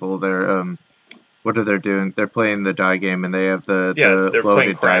townspeople. They're what are they doing? They're playing the die game, and they have the they're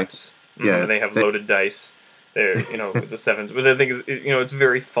loaded playing dice. Yeah, they have loaded dice. They're with the sevens, which I think is it's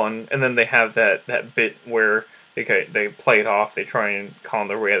very fun. And then they have that bit where they play it off. They try and calm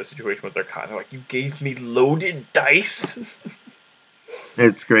their way out of the situation with their con. They're like, "You gave me loaded dice."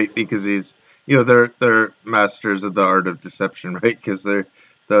 It's great because they're masters of the art of deception, right? Because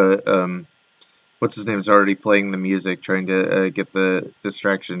the what's his name's already playing the music, trying to get the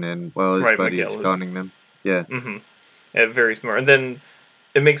distraction in while his buddy's conning them. Yeah. Yeah, very smart. And then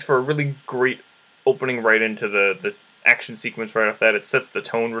it makes for a really great opening right into the action sequence right off that. It sets the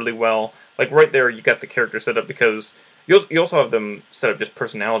tone really well. Like right there, you got the character set up because you also have them set up just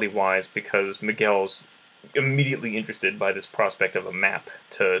personality-wise because Miguel's immediately interested by this prospect of a map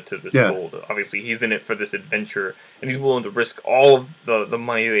to this gold. Obviously, he's in it for this adventure, and he's willing to risk all of the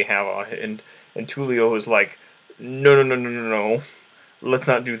money they have on it. And Tulio is like, no, let's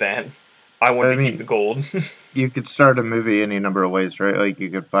not do that. I want to keep the gold. You could start a movie any number of ways, right? Like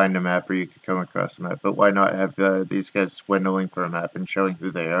you could find a map or you could come across a map, but why not have these guys swindling for a map and showing who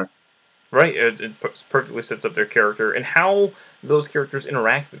they are? Right, it perfectly sets up their character and how those characters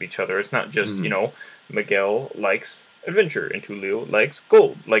interact with each other. It's not just, Miguel likes adventure and Tulio likes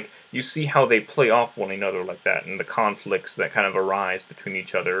gold. Like, you see how they play off one another like that and the conflicts that kind of arise between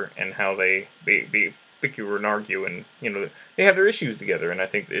each other and how they bicker and argue and, they have their issues together. And I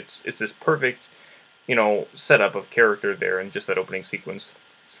think it's this perfect, setup of character there in just that opening sequence.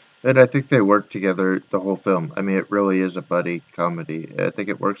 And I think they work together the whole film. I mean, it really is a buddy comedy. I think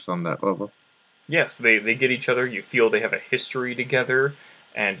it works on that level. Yes, they get each other. You feel they have a history together,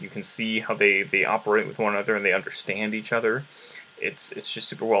 and you can see how they operate with one another and they understand each other. It's just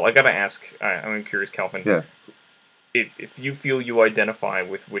super well. I gotta ask. I'm curious, Calvin. Yeah. If you feel you identify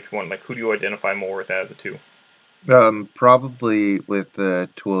with which one, like who do you identify more with out of the two? Probably with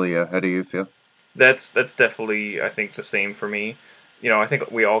Tulio. How do you feel? That's definitely, I think, the same for me. I think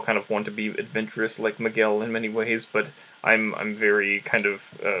we all kind of want to be adventurous like Miguel in many ways, but I'm very kind of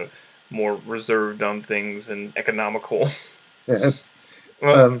more reserved on things and economical. Yeah.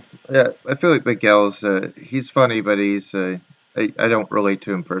 I feel like Miguel's he's funny, but he's I don't relate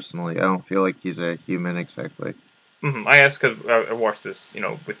to him personally. I don't feel like he's a human exactly. I asked because I watched this,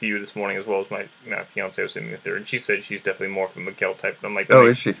 with you this morning as well as my fiance was sitting with her, and she said she's definitely more of a Miguel type. And I'm like, Oh,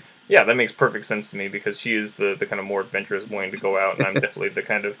 is she? Yeah, that makes perfect sense to me because she is the kind of more adventurous, wanting to go out, and I'm definitely the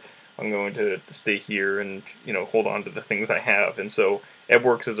kind of I'm going to stay here and hold on to the things I have, and so it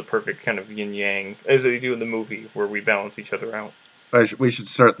works as a perfect kind of yin yang as they do in the movie where we balance each other out. We should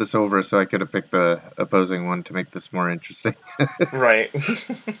start this over so I could have picked the opposing one to make this more interesting. Right.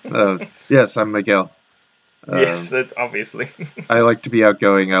 Yes, I'm Miguel. Yes, that obviously. I like to be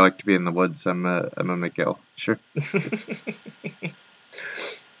outgoing. I like to be in the woods. I'm a Miguel. Sure.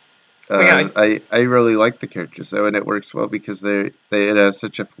 I really like the characters though, and it works well because it has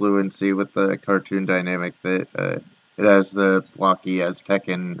such a fluency with the cartoon dynamic that it has the blocky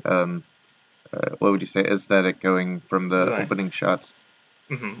Aztecan what would you say aesthetic going from the opening shots.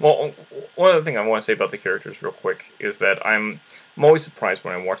 Well, one other thing I want to say about the characters real quick is that I'm always surprised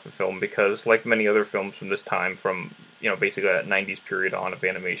when I watch the film because, like many other films from this time, from basically that '90s period on of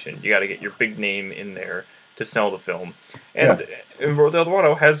animation, you got to get your big name in there to sell the film, and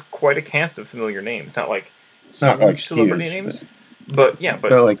Dorado has quite a cast of familiar names, not like huge celebrity names, but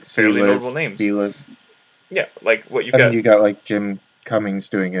like fairly notable names. B-list. Yeah, like what you've got. I mean, you got like Jim Cummings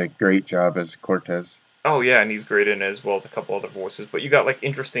doing a great job as Cortez. Oh yeah, and he's great in it as well as a couple other voices. But you got like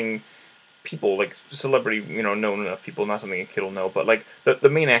interesting people, like celebrity, known enough people, not something a kid will know. But like the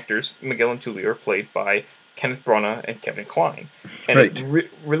main actors, Miguel and Tulio, are played by Kenneth Branagh and Kevin Kline, and it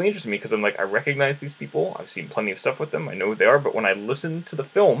really interested me because I'm like, I recognize these people. I've seen plenty of stuff with them. I know who they are. But when I listen to the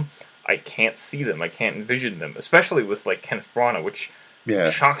film, I can't see them. I can't envision them, especially with like Kenneth Branagh, which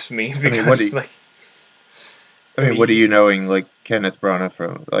shocks me because what are you knowing, like, Kenneth Branagh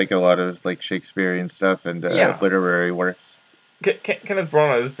from, like, a lot of, like, Shakespearean stuff and literary works? Kenneth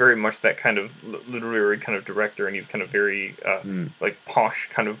Branagh is very much that kind of literary kind of director, and he's kind of very, like, posh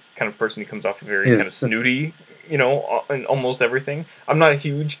kind of person. He comes off very kind of snooty, in almost everything. I'm not a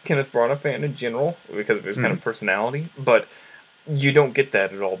huge Kenneth Branagh fan in general because of his kind of personality, but you don't get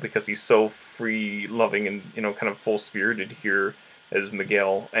that at all because he's so free-loving and, kind of full-spirited here as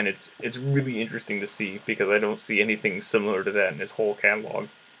Miguel, and it's really interesting to see because I don't see anything similar to that in his whole catalog.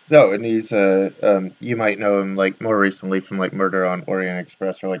 No, and he's you might know him like more recently from like Murder on Orient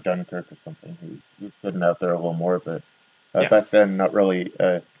Express or like Dunkirk or something. He's getting out there a little more, but back then not really.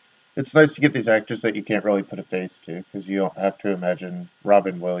 It's nice to get these actors that you can't really put a face to because you don't have to imagine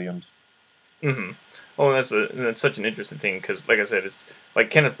Robin Williams. Oh, that's such an interesting thing because, like I said, it's like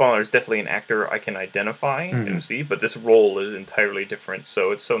Kenneth Branagh is definitely an actor I can identify and see, but this role is entirely different.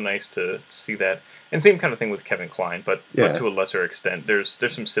 So it's so nice to see that. And same kind of thing with Kevin Kline, but to a lesser extent. There's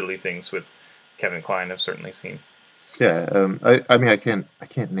some silly things with Kevin Kline I've certainly seen. Yeah, I mean I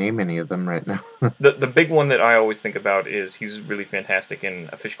can't name any of them right now. The big one that I always think about is he's really fantastic in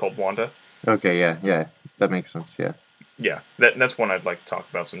A Fish Called Wanda. Okay, yeah, that makes sense. Yeah. Yeah, that's one I'd like to talk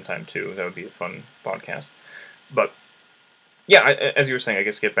about sometime too. That would be a fun podcast. But yeah, as you were saying, I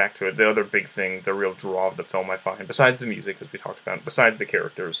guess get back to it. The other big thing, the real draw of the film, I find, besides the music, as we talked about, besides the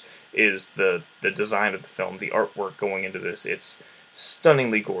characters, is the design of the film, the artwork going into this. It's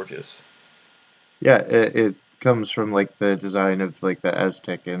stunningly gorgeous. Yeah, it comes from like the design of like the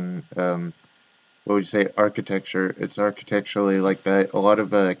Aztec and what would you say, architecture. It's architecturally like that. A lot of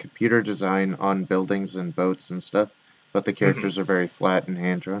computer design on buildings and boats and stuff. But the characters are very flat and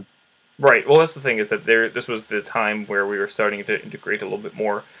hand-drawn. Right. Well, that's the thing is that this was the time where we were starting to integrate a little bit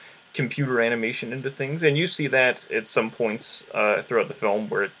more computer animation into things, and you see that at some points throughout the film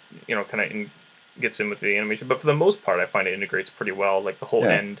where it, kind of gets in with the animation. But for the most part, I find it integrates pretty well. Like the whole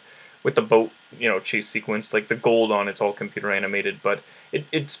end with the boat, chase sequence, like the gold on it's all computer animated, but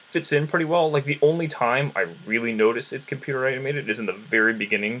it fits in pretty well. Like the only time I really notice it's computer animated is in the very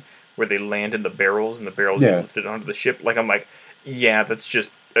beginning, where they land in the barrels and the barrels get lifted onto the ship. Like I'm like, yeah, that's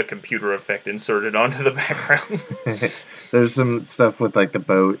just a computer effect inserted onto the background. There's some stuff with like the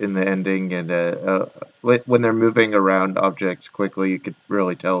boat in the ending, and when they're moving around objects quickly, you could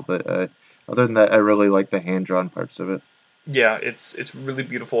really tell. But other than that, I really like the hand drawn parts of it. Yeah, it's really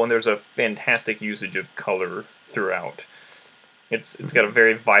beautiful, and there's a fantastic usage of color throughout. It's got a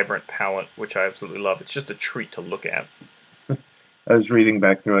very vibrant palette, which I absolutely love. It's just a treat to look at. I was reading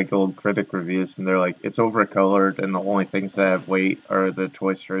back through like old critic reviews, and they're like, it's overcolored, and the only things that have weight are the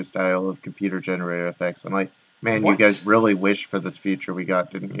Toy Story style of computer-generated effects. I'm like, man, you guys really wish for this future we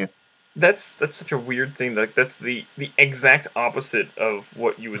got, didn't you? That's such a weird thing. Like that's the exact opposite of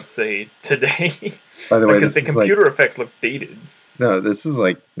what you would say today. By the way, because the computer effects look dated. No, this is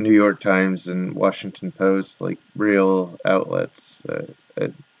like New York Times and Washington Post, like real outlets.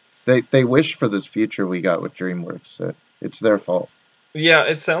 They wish for this future we got with DreamWorks. It's their fault. Yeah,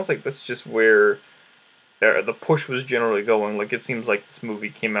 it sounds like that's just where the push was generally going. Like, it seems like this movie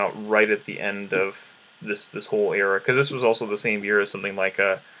came out right at the end of this whole era, because this was also the same year as something like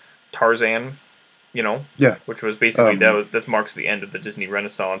Tarzan, Yeah. which was basically that marks the end of the Disney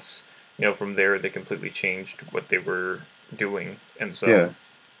Renaissance. From there they completely changed what they were doing, and so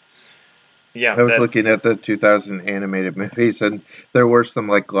I was looking at the 2000 animated movies, and there were some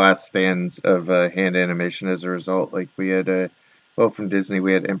like last stands of hand animation as a result. Like we had from Disney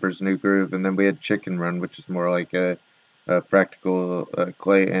we had Emperor's New Groove, and then we had Chicken Run, which is more like a practical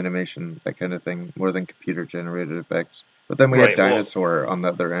clay animation, that kind of thing, more than computer generated effects. But then we had Dinosaur on the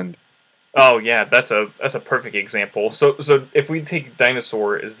other end. Oh yeah, that's a perfect example. So if we take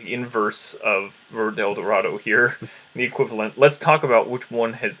Dinosaur as the inverse of Road to El Dorado here, the equivalent, let's talk about which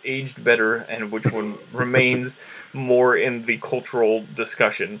one has aged better and which one remains more in the cultural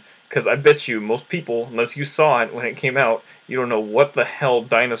discussion. Because I bet you most people, unless you saw it when it came out, you don't know what the hell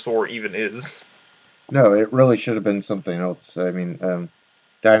Dinosaur even is. No, it really should have been something else. I mean,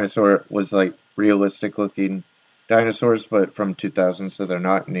 Dinosaur was like realistic looking dinosaurs, but from 2000, so they're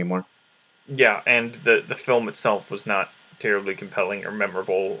not anymore. Yeah, and the film itself was not terribly compelling or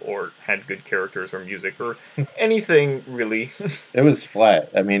memorable or had good characters or music or anything really. It was flat.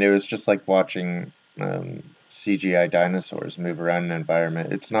 I mean, it was just like watching CGI dinosaurs move around an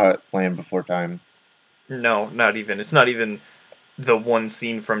environment. It's not Land Before Time. No, not even. It's not even the one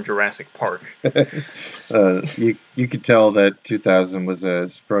scene from Jurassic Park. You could tell that 2000 was a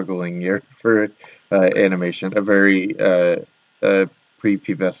struggling year for animation, a very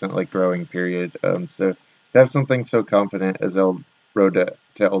prepubescent, like growing period. So to have something so confident as Road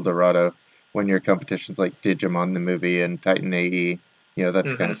to El Dorado when your competition's like Digimon the movie and Titan AE,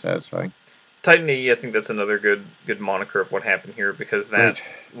 that's kind of satisfying. Titan AE, I think that's another good moniker of what happened here, because that,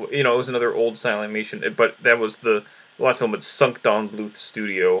 it was another old style animation, but that was the last film that sunk Don Bluth's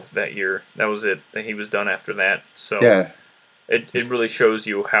studio that year. That was it. And he was done after that. So yeah. It really shows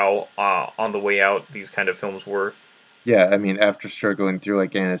you how on the way out these kind of films were. Yeah, I mean, after struggling through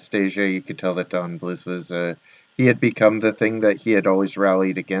like Anastasia, you could tell that Don Bluth was he had become the thing that he had always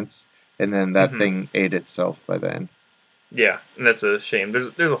rallied against, and then that thing ate itself by then. Yeah, and that's a shame.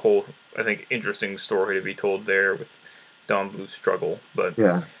 There's a whole, I think, interesting story to be told there with Don Bluth's struggle, but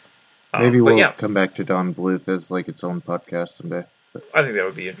yeah, maybe we'll come back to Don Bluth as like its own podcast someday. I think that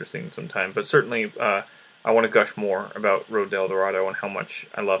would be interesting sometime. But certainly, I want to gush more about Road to El Dorado and how much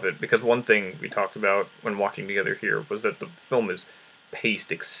I love it, because one thing we talked about when watching together here was that the film is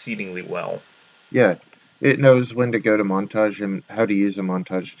paced exceedingly well. Yeah, it knows when to go to montage and how to use a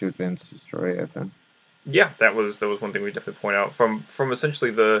montage to advance the story, I found. Yeah, that was one thing we definitely point out. From essentially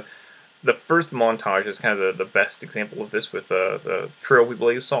the first montage is kind of the best example of this with the Trail We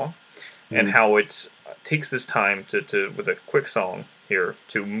Blaze song, and how it takes this time to with a quick song here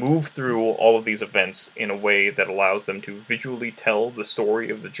to move through all of these events in a way that allows them to visually tell the story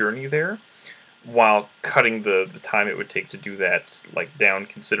of the journey there, while cutting the time it would take to do that like down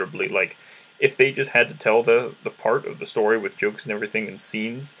considerably. Like, if they just had to tell the part of the story with jokes and everything and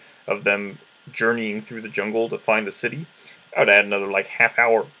scenes of them journeying through the jungle to find the city, I would add another like half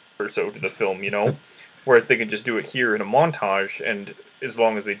hour or so to the film, whereas they can just do it here in a montage, and as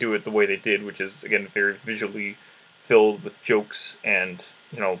long as they do it the way they did, which is again very visually filled with jokes and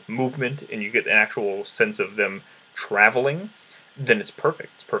movement, and you get an actual sense of them traveling, then it's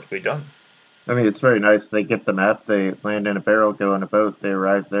perfect. It's perfectly done. I mean, it's very nice. They get the map, they land in a barrel, go on a boat, they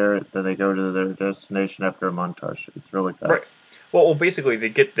arrive there, then they go to their destination after a montage. It's really fast. Right. Well, basically, they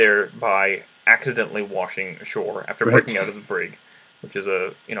get there by accidentally washing ashore after breaking out of the brig, which is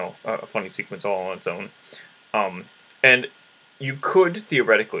a funny sequence all on its own. And you could,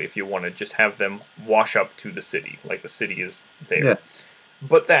 theoretically, if you wanted, just have them wash up to the city, like the city is there. Yeah.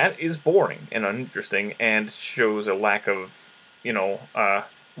 But that is boring and uninteresting and shows a lack of,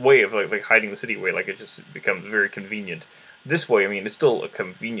 way of like hiding the city away. Like, it just becomes very convenient. This way, I mean, it's still a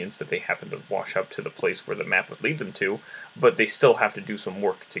convenience that they happen to wash up to the place where the map would lead them to, but they still have to do some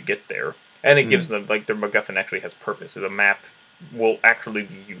work to get there. And it gives them, like, their MacGuffin actually has purpose. The map will actually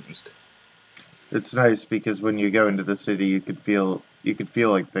be used. It's nice because when you go into the city, you could feel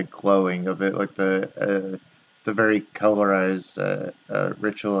like the glowing of it, like the very colorized,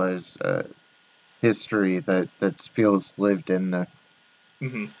 ritualized history that feels lived in there.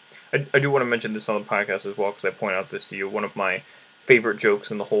 Mm-hmm. I do want to mention this on the podcast as well, because I point out this to you. One of my favorite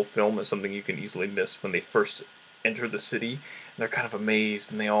jokes in the whole film is something you can easily miss when they first enter the city. And they're kind of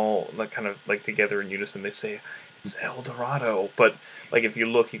amazed, and they all kind of together in unison. They say, "It's El Dorado." But if you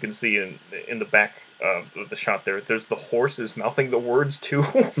look, you can see in the back of the shot there's the horses mouthing the words too,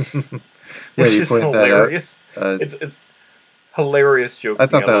 which is hilarious. That out. It's hilarious joke. I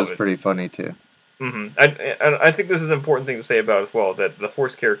thought that was pretty funny too. I think this is an important thing to say about as well, that the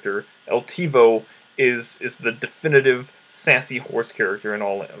horse character, El Tivo, is the definitive sassy horse character in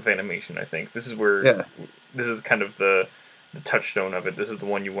all of animation, I think. This is where, Yeah. this is kind of the touchstone of it. This is the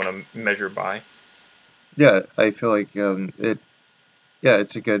one you want to measure by. Yeah, I feel like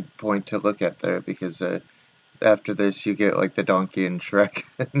it's a good point to look at there because after this you get like the donkey and Shrek.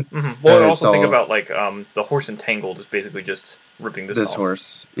 Well, And I it's also think all about like the horse in Tangled is basically just ripping this off.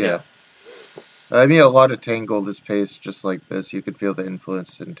 horse. Yeah. I mean, a lot of Tangled is paced just like this. You could feel the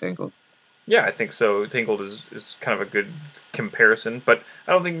influence in Tangled. Yeah, I think so. Tangled is kind of a good comparison, but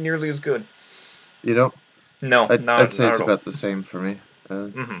I don't think nearly as good. You don't? No, I'd say not it's at all. about the same for me.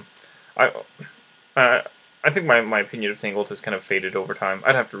 I I think my opinion of Tangled has kind of faded over time.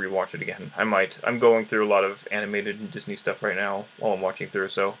 I'd have to rewatch it again. I might. I'm going through a lot of animated and Disney stuff right now while I'm watching through,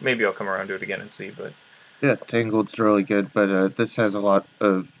 so maybe I'll come around to it again and see. But Yeah, Tangled's really good, but this has a lot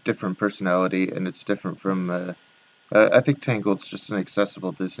of different personality, and it's different from. I think Tangled's just an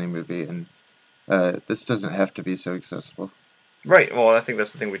accessible Disney movie, and this doesn't have to be so accessible. right. Well, I think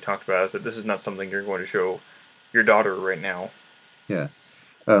that's the thing we talked about, is that this is not something you're going to show your daughter right now. Yeah.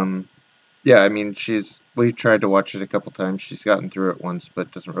 Yeah, I mean, we tried to watch it a couple times. She's gotten through it once,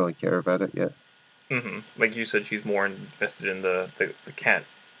 but doesn't really care about it yet. Like you said, she's more invested in the cat,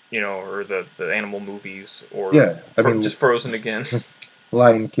 or the animal movies, or Yeah, I mean, just Frozen again.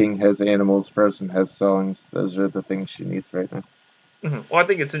 Lion King has animals, Frozen has songs. Those are the things she needs right now. Well, I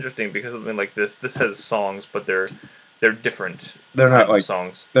think it's interesting because something like this has songs, but they're different. They're not kinds of like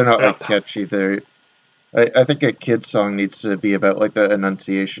songs. They're not They're like not catchy. I think a kid's song needs to be about like the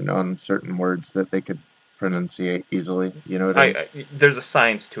enunciation on certain words that they could pronunciate easily. You know what I mean? There's a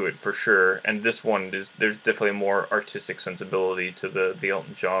science to it for sure, and this one there's definitely a more artistic sensibility to the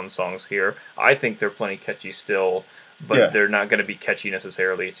Elton John songs here. I think they're plenty catchy still, but Yeah. they're not going to be catchy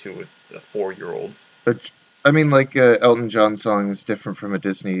necessarily to a 4-year-old. But I mean, like Elton John song is different from a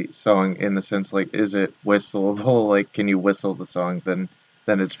Disney song in the sense like, is it whistleable? Like, can you whistle the song? Then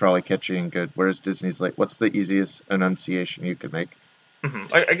it's probably catchy and good. Whereas Disney's like, what's the easiest enunciation you could make?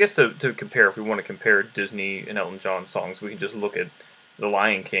 I guess to compare, if we want to compare Disney and Elton John songs, we can just look at The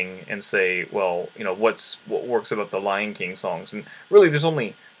Lion King and say, well, what works about the Lion King songs? And really, there's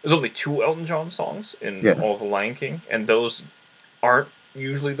only 2 Elton John songs in all of The Lion King, and those aren't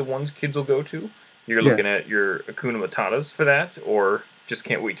usually the ones kids will go to. You're looking at your Hakuna Matatas for that, or Just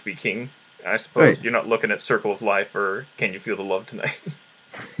Can't Wait to Be King. I suppose you're not looking at Circle of Life or Can You Feel the Love Tonight?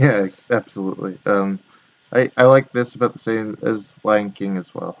 Yeah, absolutely. I like this about the same as Lion King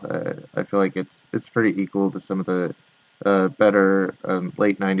as well. I feel like it's pretty equal to some of the better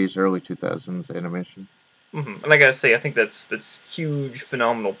late '90s, early 2000s animations. And I gotta say, I think that's huge,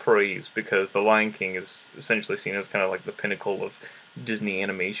 phenomenal praise, because The Lion King is essentially seen as kind of like the pinnacle of Disney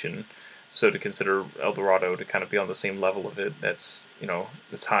animation. So to consider El Dorado to kind of be on the same level of it, that's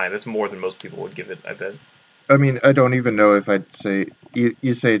it's high. That's more than most people would give it, I bet. I mean, I don't even know if I'd say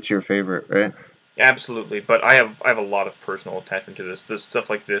you say it's your favorite, right? Absolutely, but I have a lot of personal attachment to this. Stuff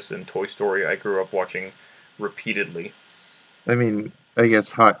like this and Toy Story, I grew up watching repeatedly. I mean, I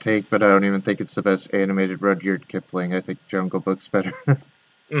guess hot take, but I don't even think it's the best animated Rudyard Kipling. I think Jungle Book's better.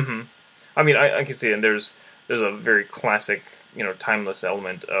 I mean, I can see it, and there's a very classic, timeless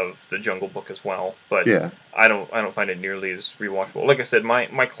element of the Jungle Book as well. But I don't find it nearly as rewatchable. Like I said,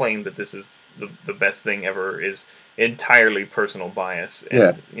 my claim that this is the best thing ever is entirely personal bias,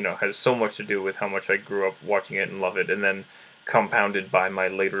 and has so much to do with how much I grew up watching it and love it, and then compounded by my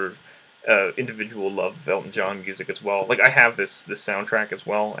later individual love of Elton John music as well. Like, I have this soundtrack as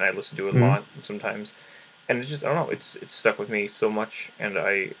well, and I listen to it a lot sometimes, and it's just, I don't know, it's stuck with me so much, and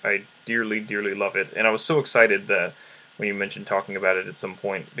I dearly, dearly love it. And I was so excited that when you mentioned talking about it at some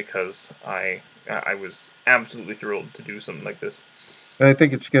point, because I was absolutely thrilled to do something like this. I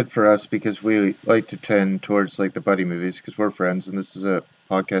think it's good for us because we like to tend towards like the buddy movies because we're friends, and this is a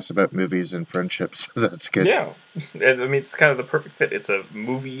podcast about movies and friendships, so that's good. Yeah, and I mean, it's kind of the perfect fit. It's a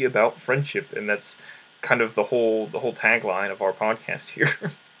movie about friendship, and that's kind of the whole tagline of our podcast here.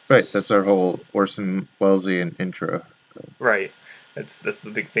 Right, that's our whole Orson Wellesian intro. Right, that's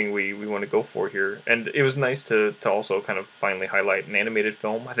the big thing we want to go for here, and it was nice to also kind of finally highlight an animated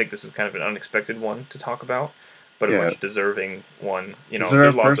film. I think this is kind of an unexpected one to talk about, but a much deserving one.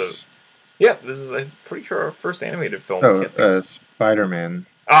 There's lots of. Yeah, this is, I'm pretty sure, our first animated film. Oh, Spider-Man.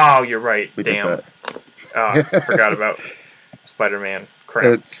 Oh, you're right. We Damn. did that. I forgot about Spider-Man.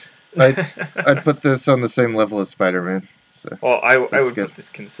 Crap. I'd put this on the same level as Spider-Man. So well, I would put this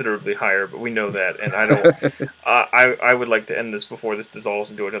considerably higher, but we know that, and I don't. I would like to end this before this dissolves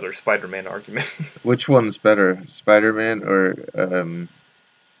into another Spider-Man argument. Which one's better, Spider-Man or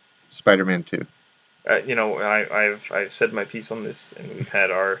Spider-Man 2? I've said my piece on this, and we've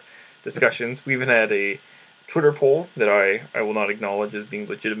had our discussions. We even had a Twitter poll that I will not acknowledge as being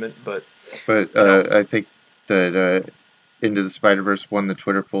legitimate, but I think that Into the Spider-Verse won the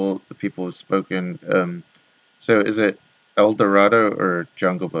Twitter poll. The people have spoken. So is it El Dorado or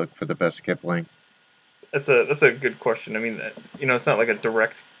Jungle Book for the best Kipling? That's a good question. I mean, it's not like a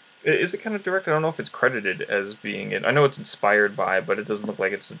direct. Is it kind of direct? I don't know if it's credited as being it. I know it's inspired by, but it doesn't look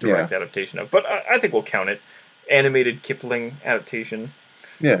like it's a direct adaptation of. But I think we'll count it. Animated Kipling adaptation.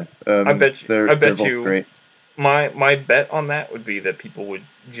 Yeah, I bet they're both you. Great. My bet on that would be that people would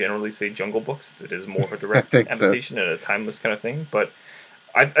generally say Jungle Book, since it is more of a direct adaptation and a timeless kind of thing. But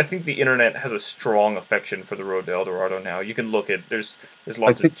I think the internet has a strong affection for The Road to El Dorado now. You can look at there's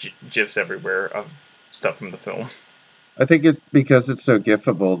lots of GIFs everywhere of stuff from the film. I think because it's so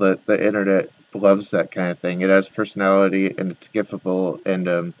gifable that the internet loves that kind of thing. It has personality and it's gifable,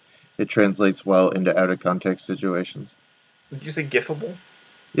 and it translates well into out of context situations. Did you say gifable?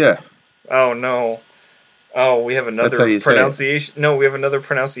 Yeah. Oh no. Oh, we have another pronunciation. No, we have another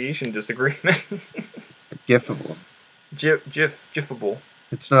pronunciation disagreement. Gifable. Gifable.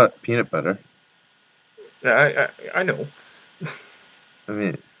 It's not peanut butter. I know. I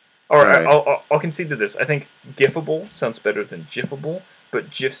mean. All right. I'll concede to this. I think gifable sounds better than gifable, but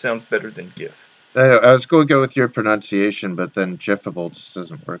gif sounds better than gif. I know. I was going to go with your pronunciation, but then gifable just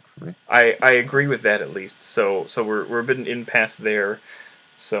doesn't work for me. I agree with that at least. So we're a bit an impasse there.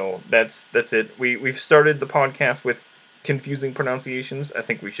 So that's it. We've started the podcast with confusing pronunciations. I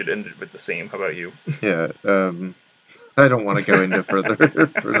think we should end it with the same. How about you? Yeah. I don't want to go into further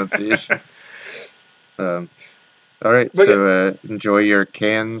pronunciations. All right, so enjoy your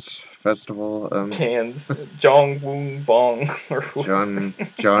Cannes festival. Cannes, Jong Woon Bong, or John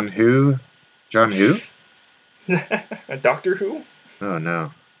who? John who? Doctor Who? Oh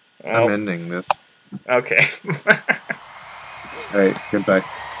no, I'm ending this. Okay. All right, goodbye.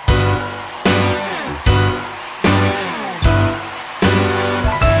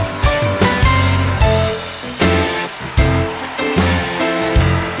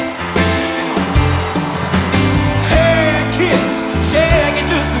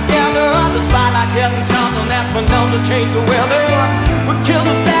 Tell me something that's been known to change the weather. We'll kill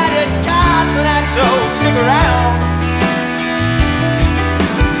the fatted calf tonight, so stick around.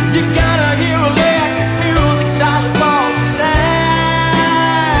 You